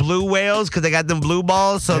 dog. And blue whales, because they got them blue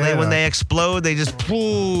balls, so Yeah. when they explode, they just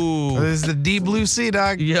poo. This is the deep blue sea,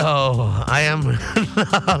 dog. Yo, I am.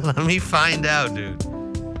 Let me find out, dude.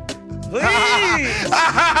 Please.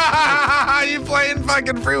 You playing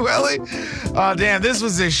fucking Free Willy? Oh, damn, this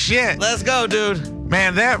was the shit. Let's go, dude.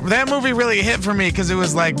 Man, that movie really hit for me because it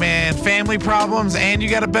was like, man, family problems and you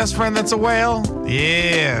got a best friend that's a whale.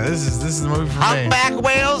 Yeah, this is the movie for me. Humpback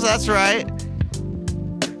whales, that's right.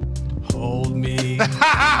 Hold me. Let's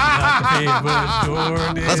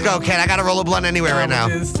Let's go, Ken. I gotta roll a blunt anywhere right now.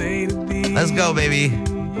 Let's go, baby.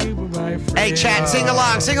 Hey, chat, sing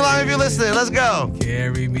along if you're listening. Let's go.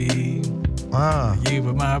 Carry me. Wow. You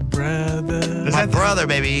were my brother. My brother,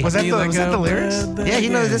 baby. Was that the lyrics? Yeah, he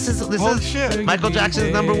knows this is shit. Michael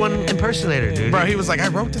Jackson's #1 impersonator, dude. Bro, he was like, I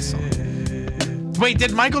wrote this song. Wait,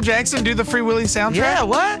 did Michael Jackson do the Free Willy soundtrack? Yeah,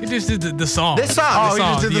 what? He just did the song. This song. Oh, he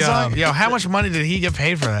just did the Yeah. song? Yo, how much money did he get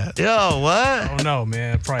paid for that? Yo, what? I don't know,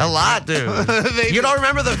 man. Probably A lot, dude. You don't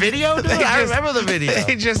remember the video, dude? I remember the video.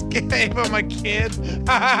 They just gave him a kid.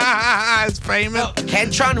 It's famous.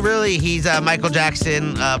 Kentron, really, he's a Michael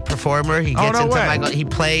Jackson performer. He gets no into way. Michael. He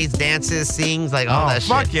plays, dances, sings, like all that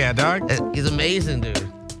fuck shit. yeah, dog. He's amazing, dude.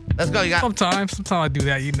 Let's go. You got. Sometimes I do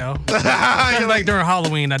that, you know. like during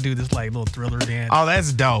Halloween, I do this like little thriller dance. Oh,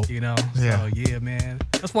 that's dope. You know, Yeah. so yeah, man.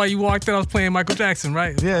 That's why you walked in. I was playing Michael Jackson,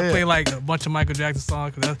 right? Yeah, I yeah. played like a bunch of Michael Jackson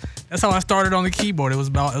songs. That's how I started on the keyboard. It was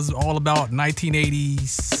all about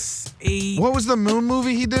 1988. What was the Moon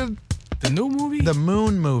movie he did? The new movie? The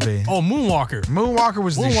Moon movie. Oh, Moonwalker. Moonwalker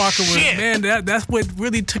was the shit. Man. That's what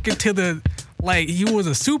really took it to the. Like, he was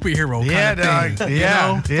a superhero Yeah, kind of thing. dog. You Yeah,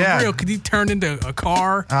 know? yeah. For real, because he turned into a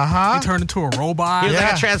car. Uh-huh. He turned into a robot. He was like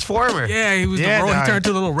Yeah. a transformer. Yeah, he was Yeah, the he dog. turned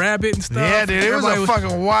into a little rabbit and stuff. Yeah, dude. It was Everybody a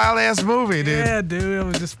fucking wild ass movie, dude. Yeah, dude. It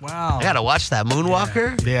was just wow. I gotta watch that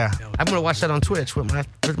Moonwalker. Yeah. I'm gonna watch that on Twitch with my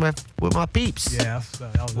peeps. Yeah, so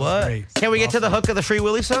that was What? great. Can we get to the hook of the Free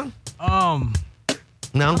Willy song? No, I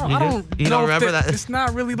don't you don't know if remember that? It's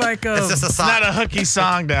not really like a. It's just a It's song. not a hooky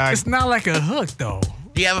song, dog. It's not like a hook though.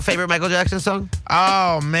 Do you have a favorite Michael Jackson song?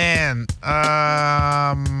 Oh man.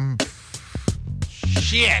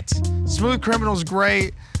 Shit. Smooth Criminal's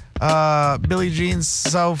great. Billie Jean's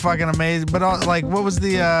so fucking amazing. But like, what was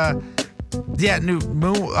the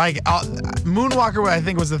Moonwalker? I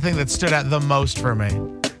think was the thing that stood out the most for me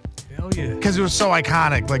Hell yeah. because it was so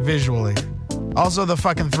iconic, like visually. Also, the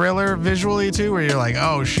fucking Thriller visually too, where you're like,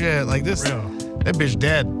 oh shit, like this, Real. that bitch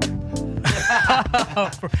dead.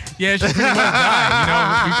 Yeah, she pretty much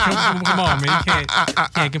died. You know, come on, man. You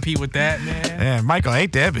can't compete with that, man. Yeah, Michael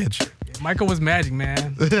ate that bitch. Michael was magic,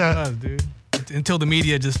 man. He was, dude. Until the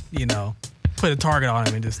media just, put a target on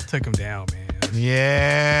him and just took him down, man.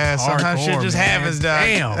 Yeah, sometimes Hardcore, shit just man. happens, dog.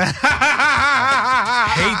 Damn.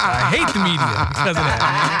 I hate the media because of that,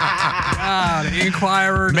 man. Ah, the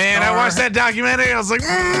Inquirer. The Man, I Star. watched that documentary. I was like,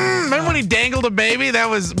 remember when he dangled a baby? That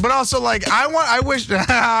was, but also like, I wish,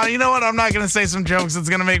 you know what? I'm not gonna say some jokes that's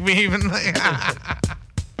gonna make me even.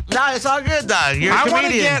 No, it's all good, dog. You're a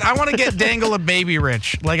comedian. I want to get dangle a baby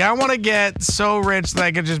rich. Like I want to get so rich that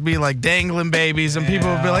I could just be like dangling babies, and people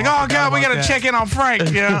would be like, "Oh God, we about gotta that. check in on Frank."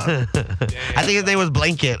 You know? I think his name was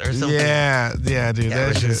Blanket or something. yeah, dude, Yeah, that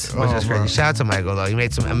which shit. is Oh, crazy. bro. Shout out to Michael though. He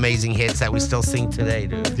made some amazing hits that we still sing today,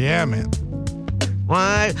 dude. Yeah, man.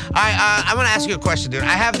 What? I'm gonna ask you a question, dude.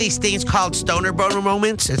 I have these things called stoner boner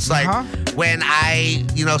moments. It's like when I,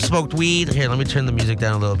 smoked weed. Here, let me turn the music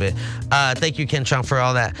down a little bit. Thank you, Ken Chung, for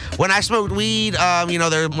all that. When I smoked weed,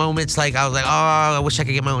 there are moments like I was like, oh, I wish I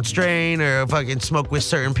could get my own strain or fucking smoke with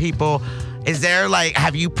certain people. Is there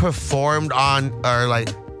have you performed on or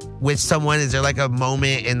with someone? Is there a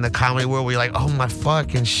moment in the comedy world where you're like, oh my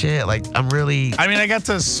fucking shit, I'm really. I mean, I got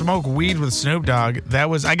to smoke weed with Snoop Dogg.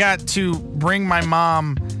 I got to bring my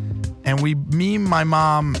mom, and my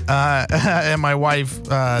mom, and my wife,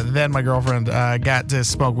 then my girlfriend, got to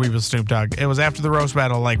smoke weed with Snoop Dogg. It was after the roast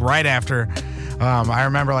battle, right after. I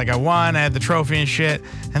remember I won, I had the trophy and shit,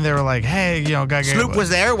 and they were like, hey, Snoop was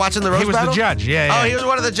there watching the roast He was battle? the judge, yeah. Oh, he was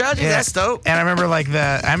one of the judges? Yeah. That's dope. And I remember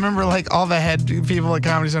all the head people at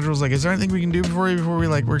Comedy Central was like, is there anything we can do before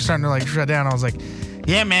we're starting to shut down? I was like,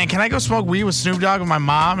 yeah, man, can I go smoke weed with Snoop Dogg with my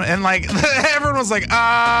mom? And everyone was like,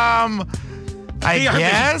 I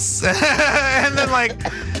guess. And then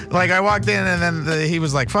I walked in, and then he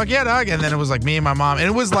was like, fuck yeah, dog. And then it was me and my mom. And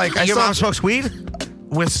it was Your mom smokes weed?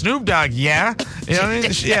 with Snoop Dogg, yeah. You know what I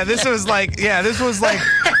mean? Yeah, this was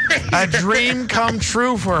a dream come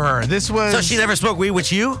true for her. This was. So she never smoked weed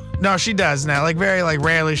with you? No, she does now. Very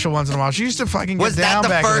rarely. She'll once in a while. She used to fucking get Was down that the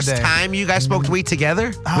back first in the day. time you guys smoked weed together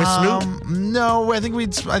with Snoop? No, I think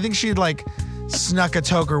she'd snuck a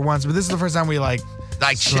toker once, but this is the first time we Smoked.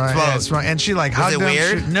 and she Was hugged it him.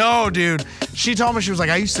 weird? No, dude. She told me, she was like,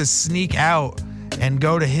 I used to sneak out and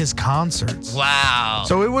go to his concerts. Wow.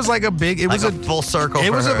 So it was a big. It was a full circle.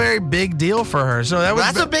 It was for a her. very big deal for her. So that was.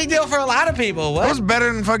 That's a big deal for a lot of people. What? That was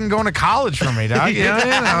better than fucking going to college for me, dog. You know what I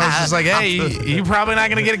mean? I was just like, hey, you're probably not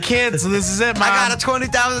gonna get a kid, so this is it, Mom. I got a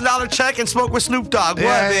 $20,000 check and smoke with Snoop Dogg. What,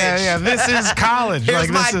 bitch? Yeah. This is college. Here's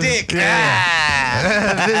my this is, dick. Yeah.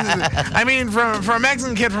 I mean, for a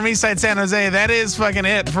Mexican kid from Eastside San Jose, that is fucking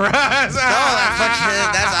it for us.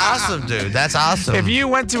 That's awesome, dude. That's awesome. If you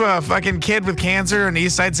went to a fucking kid with cancer in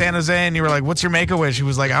Eastside San Jose and you were like, what's your Make-A-Wish? He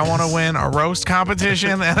was like, I want to win a roast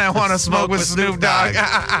competition and I want to smoke with Snoop Dogg.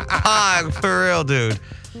 For real, dude.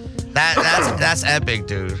 That's epic,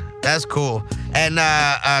 dude. That's cool. And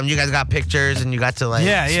you guys got pictures and you got to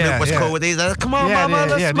Snoop was cool with these. Come on, mama,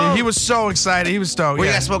 let's smoke. Dude, he was so excited. He was stoked. Were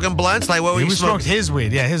you guys smoking blunts? What were He you smoked smoking? his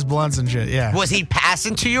weed. Yeah, his blunts and shit. Yeah. Was he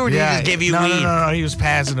passing to you or did he just give you weed? No. He was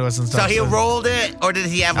passing to us and stuff. So he rolled it or did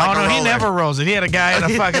he have a no, roller? he never rolls it. He had a guy in a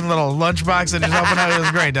fucking little lunchbox that just opened up. It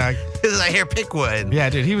was great, dog. He was like, here, pick one. Yeah,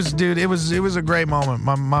 dude. It was a great moment.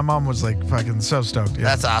 My mom was fucking so stoked. Yeah.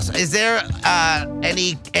 That's awesome. Is there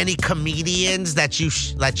any comedians that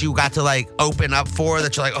you got to open up for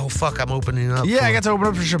that you're like, oh fuck, I'm opening up? Yeah, for? I got to open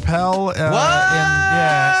up for Chappelle.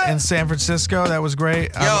 In San Francisco. That was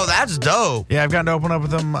great. Yo, that's dope. Yeah, I've gotten to open up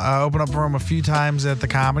with him. Open up for him a few times at the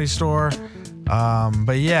Comedy Store.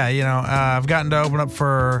 But yeah, I've gotten to open up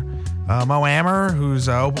for Mo Amer, who's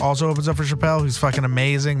also opens up for Chappelle, who's fucking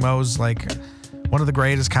amazing. Mo's one of the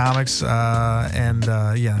greatest comics.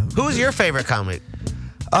 Yeah. Who's your favorite comic?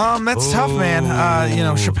 That's tough, man.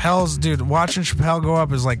 Chappelle's, dude, watching Chappelle go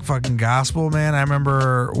up is like fucking gospel, man. I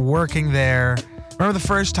remember working there. Remember the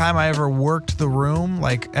first time I ever worked the room,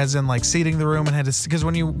 as in seating the room and had to, because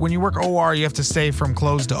when you work OR, you have to stay from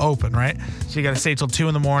closed to open, right? So you got to stay till 2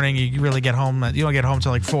 a.m. You really get home. You don't get home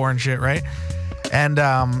till 4 and shit, right? And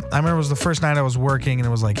I remember it was the first night I was working, and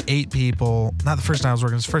it was 8 people. Not the first night I was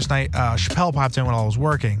working. It was the first night Chappelle popped in when I was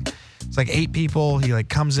working. It's 8 people. He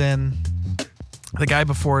comes in. The guy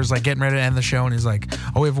before is getting ready to end the show, and he's like,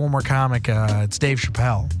 "Oh, we have one more comic. It's Dave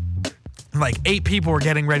Chappelle." 8 people were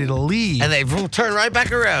getting ready to leave, And they turned right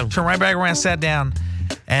back around. turned right back around, sat down,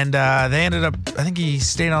 and they ended up. I think he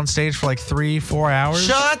stayed on stage for 3-4 hours.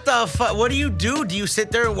 Shut the fuck. What do you do? Do you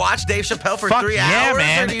sit there and watch Dave Chappelle for 3 yeah, hours?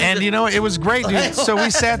 man. Or do And it was great, dude. So we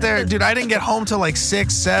sat there, dude. I didn't get home till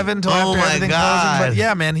 6, 7 till Oh after my everything God. closing. But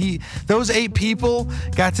yeah, man, those 8 people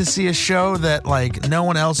got to see a show that no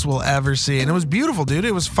one else will ever see, and it was beautiful, dude.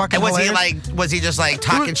 It was fucking. And was hilarious. he just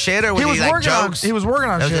talking shit or was he working jokes? he was working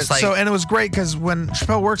on It was shit. just And it was great because when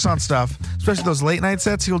Chappelle works on stuff, especially those late night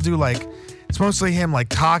sets, he'll do it's mostly him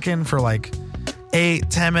talking for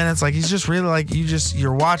 8-10 minutes. Like he's just really like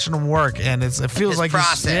you're watching him work, and it feels His like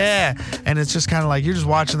process. and it's just kind of like you're just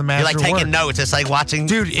watching the master You're like taking work. notes. It's like watching.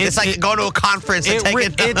 Dude, it's like going to a conference and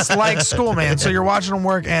taking. It's like school, man. So you're watching them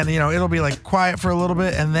work, and it'll be like quiet for a little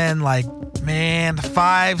bit, and then like, man,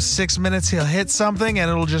 5-6 minutes he'll hit something, and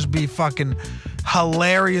it'll just be fucking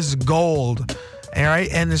hilarious gold. All right,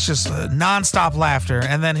 and it's just nonstop laughter,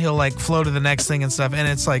 and then he'll like flow to the next thing and stuff, and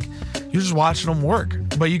it's like you're just watching him work,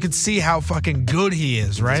 but you can see how fucking good he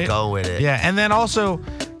is, right? Just go with it. Yeah, and then also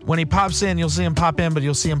when he pops in, you'll see him pop in, but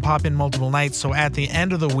you'll see him pop in multiple nights. So at the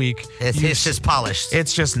end of the week, It's just polished.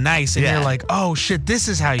 it's just nice, and Yeah. you're like, oh shit, this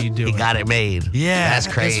is how you do He it. got it made. Yeah, That's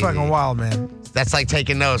crazy. It's fucking wild, man. That's like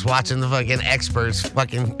taking notes, watching the fucking experts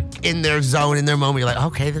fucking in their zone, in their moment. You're like,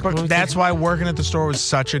 okay, That's why working at the store was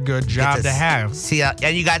such a good job to have. See,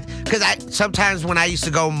 and you got, because sometimes when I used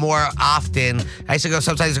to go more often,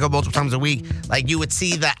 sometimes go multiple times a week, like you would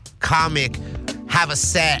see the comic have a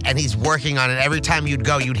set and he's working on it. Every time you'd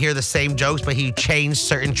go, you'd hear the same jokes, but he'd change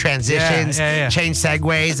certain transitions, change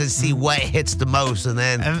segues, and see what hits the most. And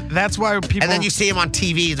that's why people. And then you see him on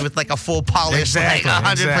TVs with like a full polish, Exactly, like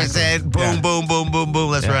 100%. exactly. Boom, Yeah. boom, boom, boom,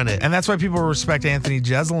 boom. Let's run it. And that's why people respect Anthony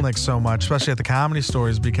Jeselnik so much, especially at the Comedy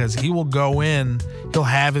Stores, because he will go in, he'll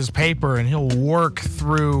have his paper, and he'll work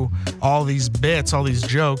through all these bits, all these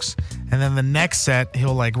jokes. And then the next set,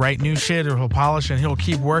 he'll like write new shit or he'll polish and he'll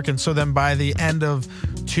keep working. So then by the end of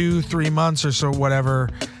 2-3 months or so, whatever,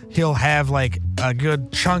 he'll have like a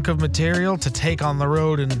good chunk of material to take on the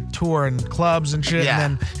road and tour and clubs and shit. Yeah.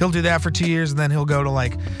 And then he'll do that for 2 years, and then he'll go to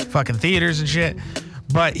like fucking theaters and shit.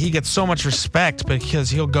 But he gets so much respect because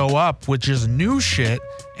he'll go up with just new shit,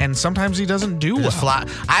 and sometimes he doesn't do well. Just fly.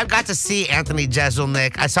 I've got to see Anthony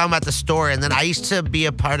Jeselnik. I saw him at the store, and then I used to be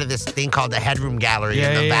a part of this thing called the Headroom Gallery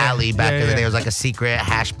in the Valley back in the day. It was like a secret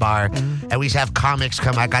hash bar, and we used to have comics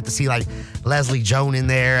come. I got to see like Leslie Jones in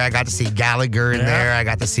there. I got to see Gallagher in there. I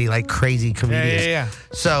got to see like crazy comedians.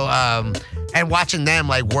 So, and watching them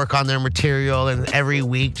like work on their material and every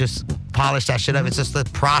week just polish that shit up. It's just the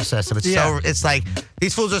process, and it's so. It's like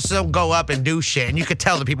these fools just don't go up and do shit, and you could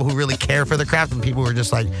tell the people who really care for the craft and people who are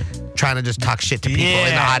just like trying to just talk shit to people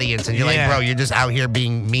in the audience, and you're like, bro, you're just out here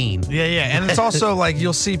being mean. And it's also like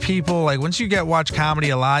you'll see people like once you watch comedy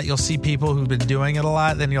a lot, you'll see people who've been doing it a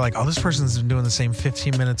lot. Then you're like, oh, this person's been doing the same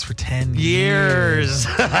 15 minutes for 10 years,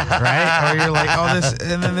 right? Or you're like, oh, this,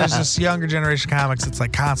 and then there's this younger generation comics that's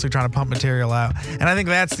like constantly trying to pump material out. And I think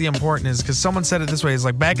that's the important is because someone said it this way: is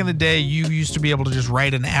like back in the day, you used to be able to just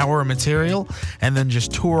write an hour of material and then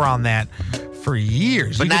just tour on that for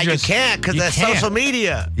years. But now you can't because there's social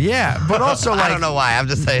media. Yeah, but also like I don't know why. I'm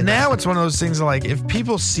just saying. Now it's one of those things that, like if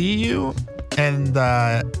people see you and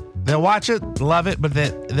they'll watch it, love it, but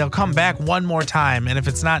they'll come back one more time, and if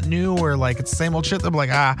it's not new or like it's the same old shit, they'll be like,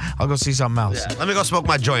 I'll go see something else. Yeah. Let me go smoke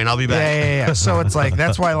my joint. I'll be back. Yeah. So it's like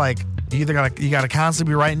that's why like you gotta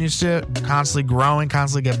constantly be writing new shit, constantly growing,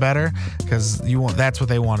 constantly get better, because that's what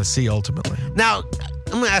they want to see ultimately. Now,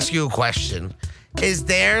 I'm gonna ask you a question. Is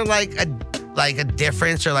there like a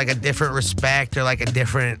difference or like a different respect or like a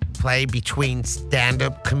different play between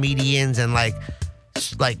stand-up comedians and like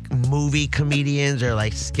movie comedians or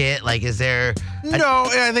like skit? Like, is there?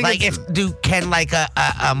 I think like can like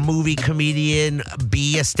a movie comedian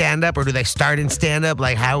be a stand-up, or do they start in stand-up?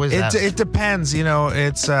 Like, how is that? It depends.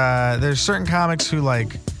 It's there's certain comics who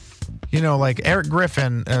like. Like Eric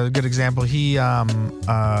Griffin, a good example. He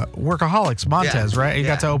Workaholics, Montez, right? He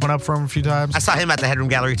got to open up for him a few times. I saw him at the Headroom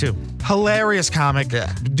Gallery too. Hilarious comic,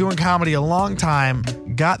 doing comedy a long time.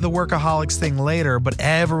 Got the Workaholics thing later, but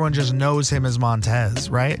everyone just knows him as Montez,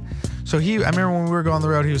 right? So I remember when we were going on the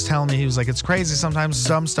road, he was telling me, he was like, it's crazy. Sometimes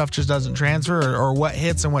some stuff just doesn't transfer or what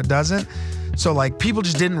hits and what doesn't. So like people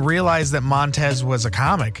just didn't realize that Montez was a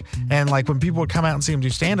comic. And like when people would come out and see him do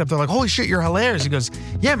stand-up, they're like, holy shit, you're hilarious. He goes,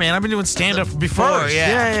 yeah, man, I've been doing stand-up before.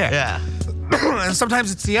 Yeah. And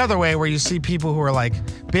sometimes it's the other way where you see people who are like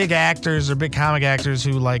big actors or big comic actors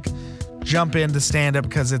who like jump into stand-up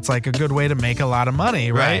because it's like a good way to make a lot of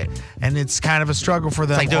money, right? And it's kind of a struggle for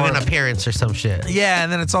them. It's like doing an appearance or some shit. Yeah,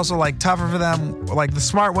 and then it's also like tougher for them. Like the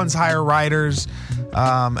smart ones hire writers,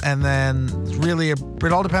 and then really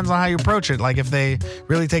it all depends on how you approach it. Like if they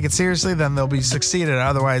really take it seriously, then they'll be succeeded.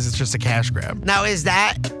 Otherwise, it's just a cash grab. Now, would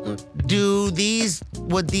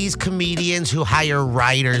these comedians who hire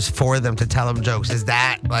writers for them to tell them jokes, is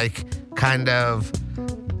that like kind of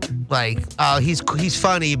like, oh, he's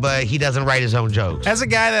funny, but he doesn't write his own jokes? As a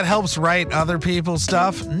guy that helps write other people's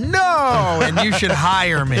stuff, no, and you should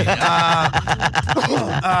hire me.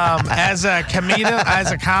 As a comedian,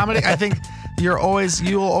 as a comedy, I think you'll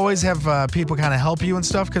always have people kind of help you and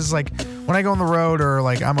stuff, because like when I go on the road or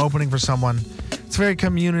like I'm opening for someone, it's a very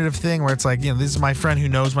communicative thing where it's like, this is my friend who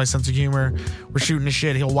knows my sense of humor. We're shooting the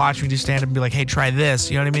shit. He'll watch me do stand up and be like, hey, try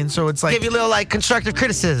this. You know what I mean? So it's like, Give you a little like constructive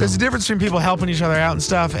criticism. there's a difference between people helping each other out and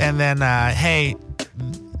stuff, and then, hey,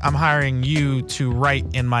 I'm hiring you to write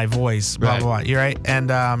in my voice, blah, Right. blah, blah. You're right.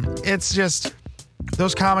 And it's just,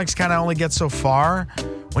 those comics kind of only get so far.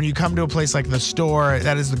 When you come to a place like the store,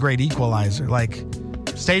 that is the great equalizer. Like,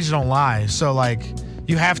 stage don't lie. So, like,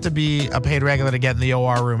 you have to be a paid regular to get in the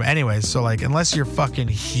OR room anyways. So, like, unless you're fucking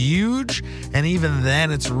huge, and even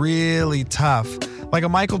then, it's really tough. Like, a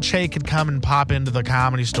Michael Che could come and pop into the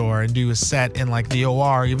Comedy Store and do a set in, like, the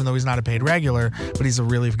OR, even though he's not a paid regular, but he's a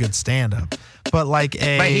really good stand-up. But, like,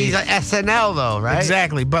 But he's an SNL though, right?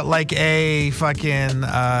 Exactly, but like a fucking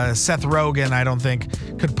Seth Rogen, I don't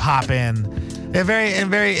think could pop in.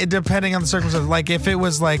 Very depending on the circumstances. Like if it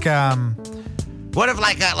was like What if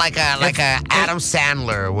like a Adam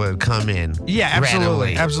Sandler would come in? yeah,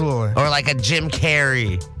 absolutely, randomly? Or like a Jim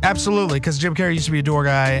Carrey. absolutely, because Jim Carrey used to be a door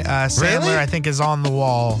guy. Sandler, Really? I think, is on the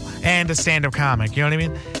wall and a stand-up comic. You know what I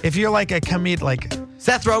mean? If you're like a like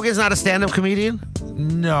Seth Rogen's not a stand-up comedian?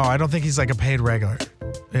 no, I don't think he's like a paid regular.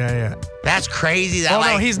 Yeah. That's crazy. That Oh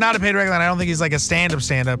like no, he's not a paid regular. And I don't think he's like a stand-up.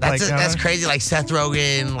 that's Like that's crazy. Like Seth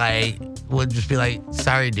Rogen like would just be like,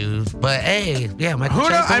 sorry, dude, but hey, yeah, Michael Who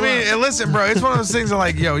Che, knows? I come mean, on. listen, bro. It's one of those things that,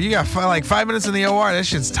 like, yo, you got like 5 minutes in the OR. That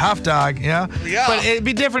shit's tough, dog. You know? Yeah. But it'd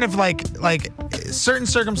be different if, like, certain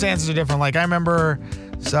circumstances are different. Like, I remember,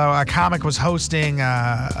 so a comic was hosting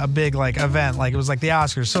a big like event, like it was like the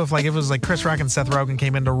Oscars. So if it was like Chris Rock and Seth Rogen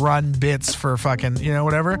came in to run bits for fucking,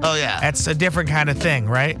 whatever. Oh, yeah. That's a different kind of thing,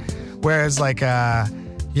 right? Whereas like.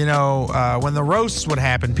 When the roasts would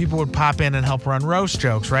happen, people would pop in and help run roast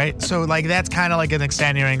jokes, right? So, like, that's kind of like an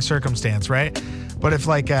extenuating circumstance, right? But if,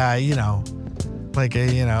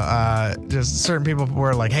 just certain people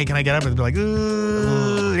were like, hey, can I get up? And be like,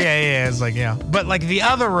 ooh, yeah. It's like, But, like, the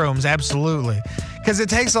other rooms, absolutely. Because it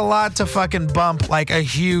takes a lot to fucking bump, like, a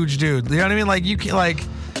huge dude. You know what I mean? Like, you can, like...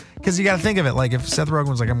 Because you got to think of it, like if Seth Rogen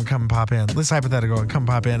was like, I'm going to come and pop in. This hypothetical, come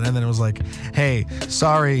pop in. And then it was like, hey,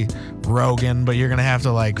 sorry, Rogen, but you're going to have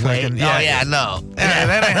to like Wait, fucking. no. Yeah,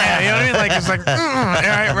 that ain't happening. You know what I mean? Like, it's like,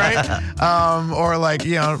 right? Or like,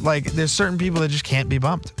 like there's certain people that just can't be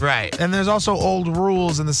bumped. Right. And there's also old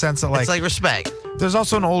rules in the sense that It's like respect. there's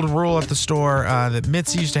also an old rule at the store that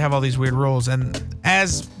Mitzi used to have all these weird rules. And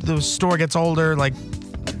as the store gets older, like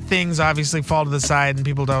things obviously fall to the side and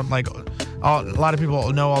people don't like. A lot of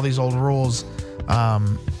people know all these old rules.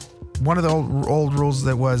 One of the old rules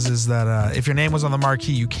is that if your name was on the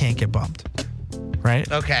marquee, you can't get bumped.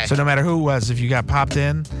 Right? Okay. So no matter who it was, if you got popped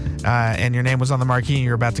in and your name was on the marquee and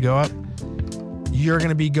you're about to go up, you're going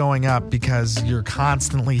to be going up because you're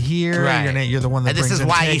constantly here. Right. You're the one that And this brings is in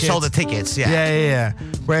why tickets. you sold the tickets. Yeah. Yeah.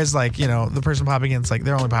 Whereas, like, the person popping in, it's like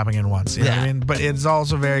they're only popping in once. You know what I Yeah. mean? But it's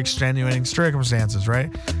also very extenuating circumstances,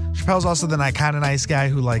 right? Chappelle's also the kind of nice guy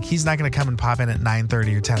who, like, he's not going to come and pop in at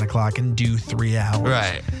 9:30 or 10 o'clock and do 3 hours.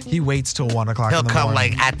 Right. He waits till 1 o'clock He'll in the come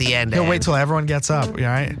morning. like at the end. He'll wait till everyone gets up,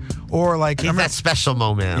 right? Or, like, He's that special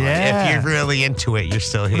moment. Yeah. Like, if you're really into it, you're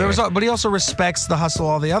still here. but he also respects the hustle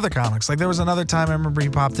of all the other comics. Like, there was another time I remember he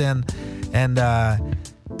popped in and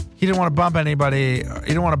he didn't want to bump anybody. He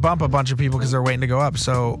didn't want to bump a bunch of people because they're waiting to go up.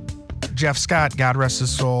 So Jeff Scott, God rest his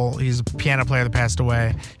soul, he's a piano player that passed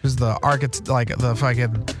away. He was the the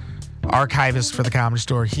fucking archivist for the Comedy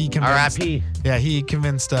Store. He convinced, R.I.P. Yeah, he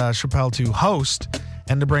convinced Chappelle to host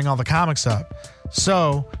and to bring all the comics up.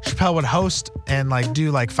 So Chappelle would host and like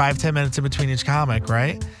do like 5-10 minutes in between each comic,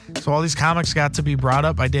 right? So all these comics got to be brought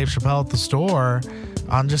up by Dave Chappelle at the store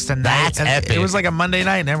on just a night. That's And epic. It was like a Monday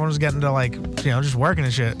night and everyone was getting to like, just working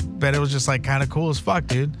and shit. But it was just like kind of cool as fuck,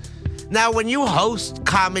 dude. Now, when you host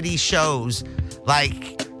comedy shows,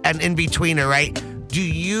 like an in-betweener, right? Do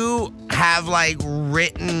you have like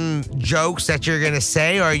written jokes that you're gonna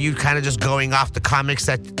say, or are you kind of just going off the comics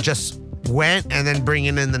that just went and then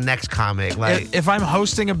bringing in the next comic? Like, If I'm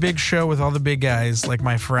hosting a big show with all the big guys, like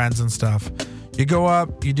my friends and stuff, you go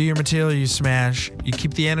up, you do your material, you smash, you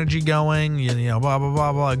keep the energy going, you blah, blah,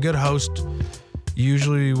 blah, blah. A good host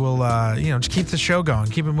usually will, just keep the show going,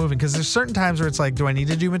 keep it moving. Because there's certain times where it's like, do I need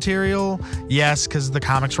to do material? Yes, because the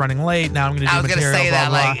comic's running late. Now I'm going to do I was material. gonna say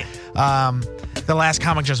blah, that, blah. The last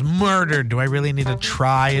comic just murdered. Do I really need to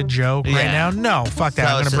try a joke right Yeah. now? No, fuck that. So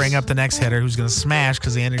I'm going it's to bring just- up the next hitter who's going to smash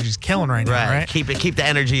because the energy's killing right now, right? Keep the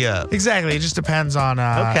energy up. Exactly. It just depends on.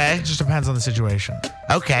 Okay. It just depends on the situation.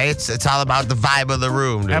 Okay, it's all about the vibe of the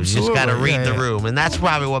room, dude. Absolutely, You just gotta read yeah, the yeah. room, and that's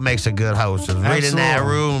probably what makes a good host is reading that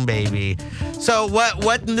Absolutely. room, baby. So,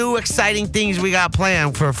 what new exciting things we got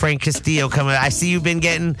planned for Frank Castillo coming? I see you've been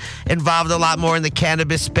getting involved a lot more in the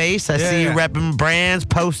cannabis space. I see you yeah. repping brands,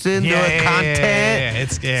 posting, doing content.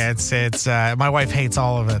 It's my wife hates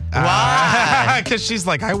all of it. Why? Because she's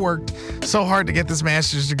like, I worked so hard to get this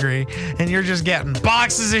master's degree, and you're just getting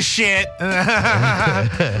boxes of shit. I'm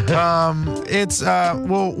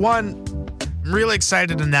really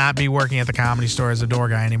excited to not be working at the Comedy Store as a door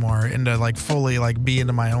guy anymore, and to like fully like be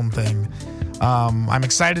into my own thing. I'm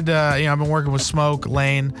excited to, I've been working with Smoke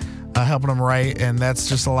Lane, helping him write, and that's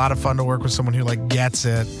just a lot of fun to work with someone who like gets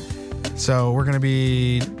it. So we're gonna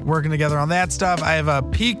be working together on that stuff. I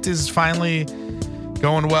have Peaked is finally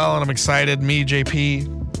going well, and I'm excited. Me, JP,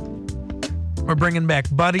 we're bringing back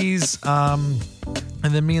Buddies, and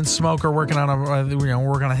then me and Smoke are working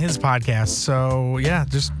on his podcast. So yeah,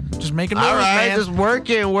 just making moves, All right, man. just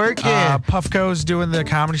working. Puffco's doing the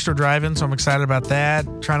Comedy Store drive-in, so I'm excited about that.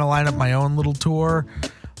 Trying to line up my own little tour.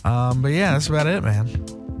 But yeah, that's about it, man.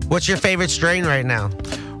 What's your favorite strain right now?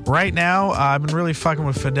 Right now, I've been really fucking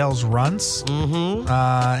with Fidel's Runts. Mm-hmm.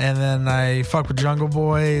 And then I fuck with Jungle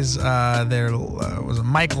Boys.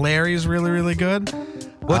 Mike Larry is really, really good.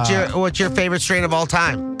 What's your favorite strain of all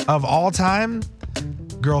time? Of all time,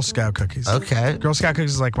 Girl Scout cookies. Okay. Girl Scout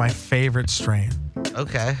cookies is like my favorite strain.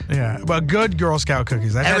 Okay. Yeah, but good Girl Scout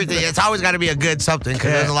cookies. Everything. It's always got to be a good something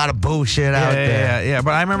because there's a lot of bullshit out there. Yeah.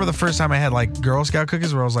 But I remember the first time I had like Girl Scout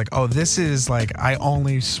cookies where I was like, oh, this is like, I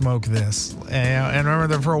only smoke this. And I remember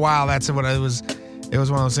that for a while, that's what it was. It was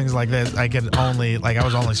one of those things like that. I could only, like, I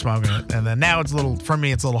was only smoking it. And then now it's for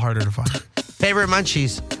me, it's a little harder to find. Favorite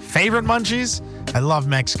munchies? Favorite munchies? I love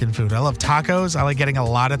Mexican food. I love tacos. I like getting a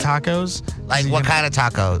lot of tacos. Like what kind of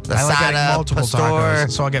taco? The I like asada, getting multiple pastor?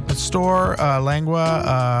 tacos. So I'll get pastor, lengua,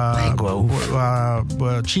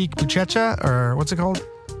 cheek buchecha, or what's it called?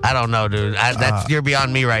 I don't know, dude. You're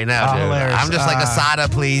beyond me right now, dude. hilarious. I'm just like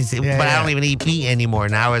asada, please. But I don't yeah. even eat meat anymore.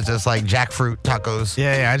 Now it's just like jackfruit tacos.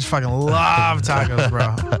 Yeah. I just fucking love tacos,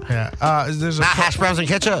 bro. Yeah. There's Not hash browns and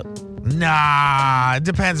ketchup. Nah, it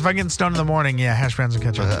depends. If I'm getting stoned in the morning, yeah, hash browns and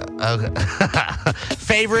ketchup. Okay.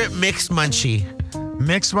 Favorite mixed munchie?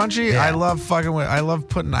 Mixed munchie? Yeah. I love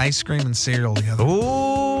putting ice cream and cereal together.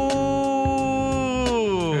 Ooh.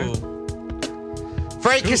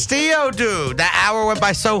 Frank Castillo, dude. That hour went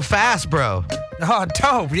by so fast, bro. Oh,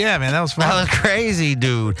 dope. Yeah, man, that was fun. That was crazy,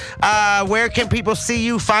 dude. Where can people see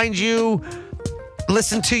you, find you,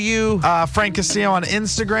 listen to you? Frank Castillo on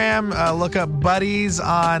Instagram. Look up Buddies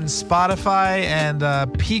on Spotify, and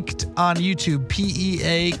Peaked on YouTube.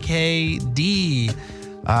 PEAKD.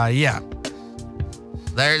 Yeah.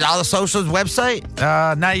 There's all the socials website.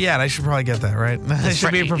 Not yet. I should probably get that right. I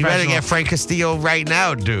should be a You professional. better get Frank Castillo right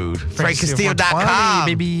now, dude. FrankCastillo.com, FrankCastillo.com.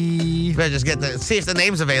 baby. You better just see if the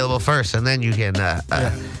name's available first, and then you can.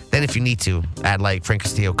 Then if you need to, add like Frank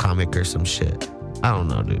Castillo comic or some shit. I don't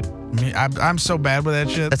know, dude. I'm so bad with that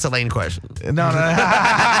shit. That's a lame question. No.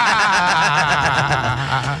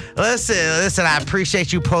 Listen, I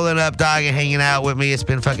appreciate you pulling up, dog, and hanging out with me. It's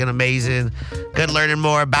been fucking amazing. Good learning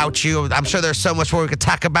more about you. I'm sure there's so much more we could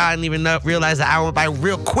talk about and even realize the hour went by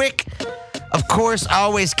real quick. Of course,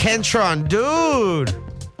 always Kentron, dude.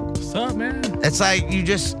 What's up, man? It's like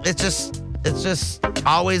it's just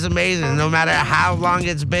always amazing. No matter how long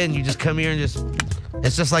it's been, you just come here and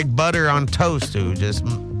it's just like butter on toast, dude. Just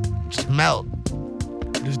melt.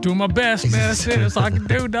 Just doing my best, man. That's it. That's all I can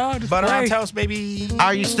do, dog. Just Butter on play. toast, baby.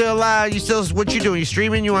 Are you still what you doing? You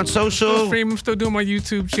streaming? You on social? I'm still doing my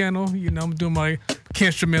YouTube channel. I'm doing my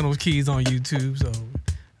Kenstrumentals keys on YouTube. So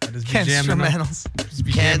I just be jamming up, Kenstrumentals. just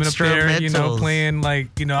be jamming up there, Kenstrumentals. playing like,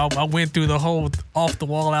 I went through the whole Off the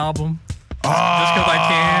Wall album. Just because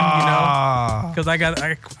I can, because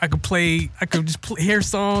I could play, I could just hear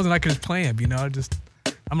songs and I could just play them,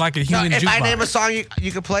 I'm like a human If I jukebox. name a song,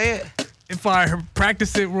 you could play it? If I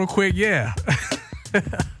practice it real quick, yeah.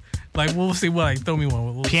 Like, we'll see what, throw me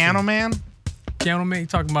one. We'll Piano see. Man? Piano Man, you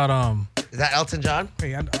talking about, Is that Elton John?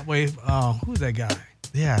 who's that guy?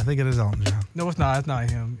 Yeah, I think it is Elton John. No, it's not. It's not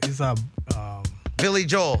him. It's Billy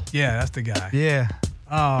Joel. yeah, that's the guy. Yeah.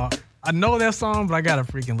 I know that song, but I gotta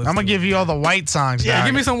freaking listen. I'm going to to give you all the white songs. Yeah, dog.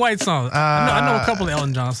 give me some white songs. I know a couple of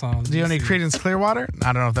Elton John songs. Do you know any Creedence Clearwater?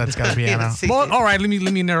 I don't know if that's got a piano. Yeah, Well, all right, let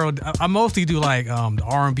me narrow. I mostly do like the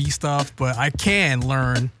R&B stuff, but I can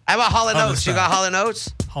learn How about Hall & Other Oates? You stuff. got Hall &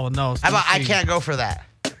 Oates? Hall & Oates. How about Let I me see. Can't Go For That?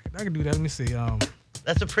 I can do that. Let me see.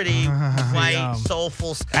 That's a pretty white,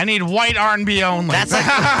 soulful. I need white R&B only. That's like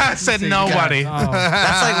I said see, you nobody. got-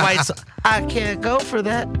 that's like white. I can't go for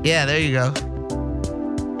that. Yeah, there you go.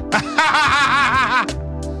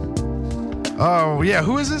 Oh, yeah.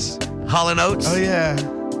 Who is this? Hall & Oates. Oh, yeah.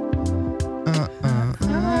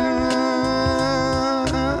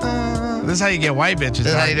 This is how you get white bitches.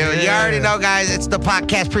 That's how you do it. You already know, guys. It's the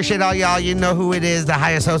podcast. Appreciate all y'all. You know who it is. The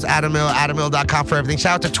highest host, Adam Mill. AdamMill.com for everything.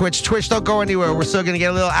 Shout out to Twitch. Twitch, don't go anywhere. We're still going to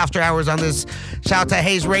get a little after hours on this. Shout out to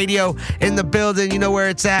Hayes Radio in the building. You know where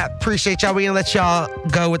it's at. Appreciate y'all. We're going to let y'all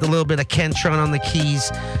go with a little bit of Kentron on the keys.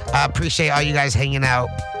 Appreciate all you guys hanging out.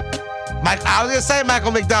 Mike, I was going to say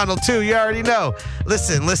Michael McDonald, too. You already know.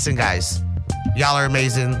 Listen, guys. Y'all are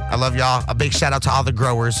amazing. I love y'all. A big shout out to all the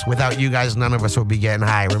growers. Without you guys, none of us would be getting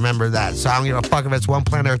high. Remember that. So I don't give a fuck if it's one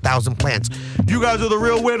plant or 1,000 plants. You guys are the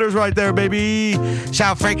real winners right there, baby.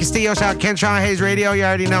 Shout out Frank Castillo. Shout out Kentron, Hayes Radio. You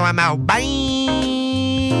already know I'm out. Bye.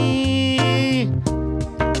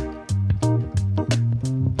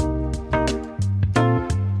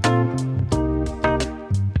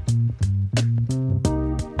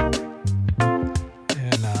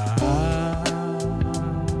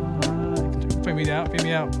 Fade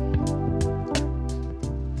me out.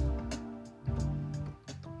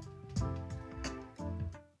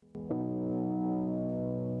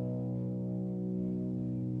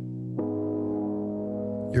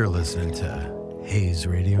 You're listening to Hayes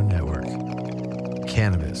Radio Network,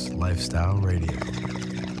 Cannabis Lifestyle Radio.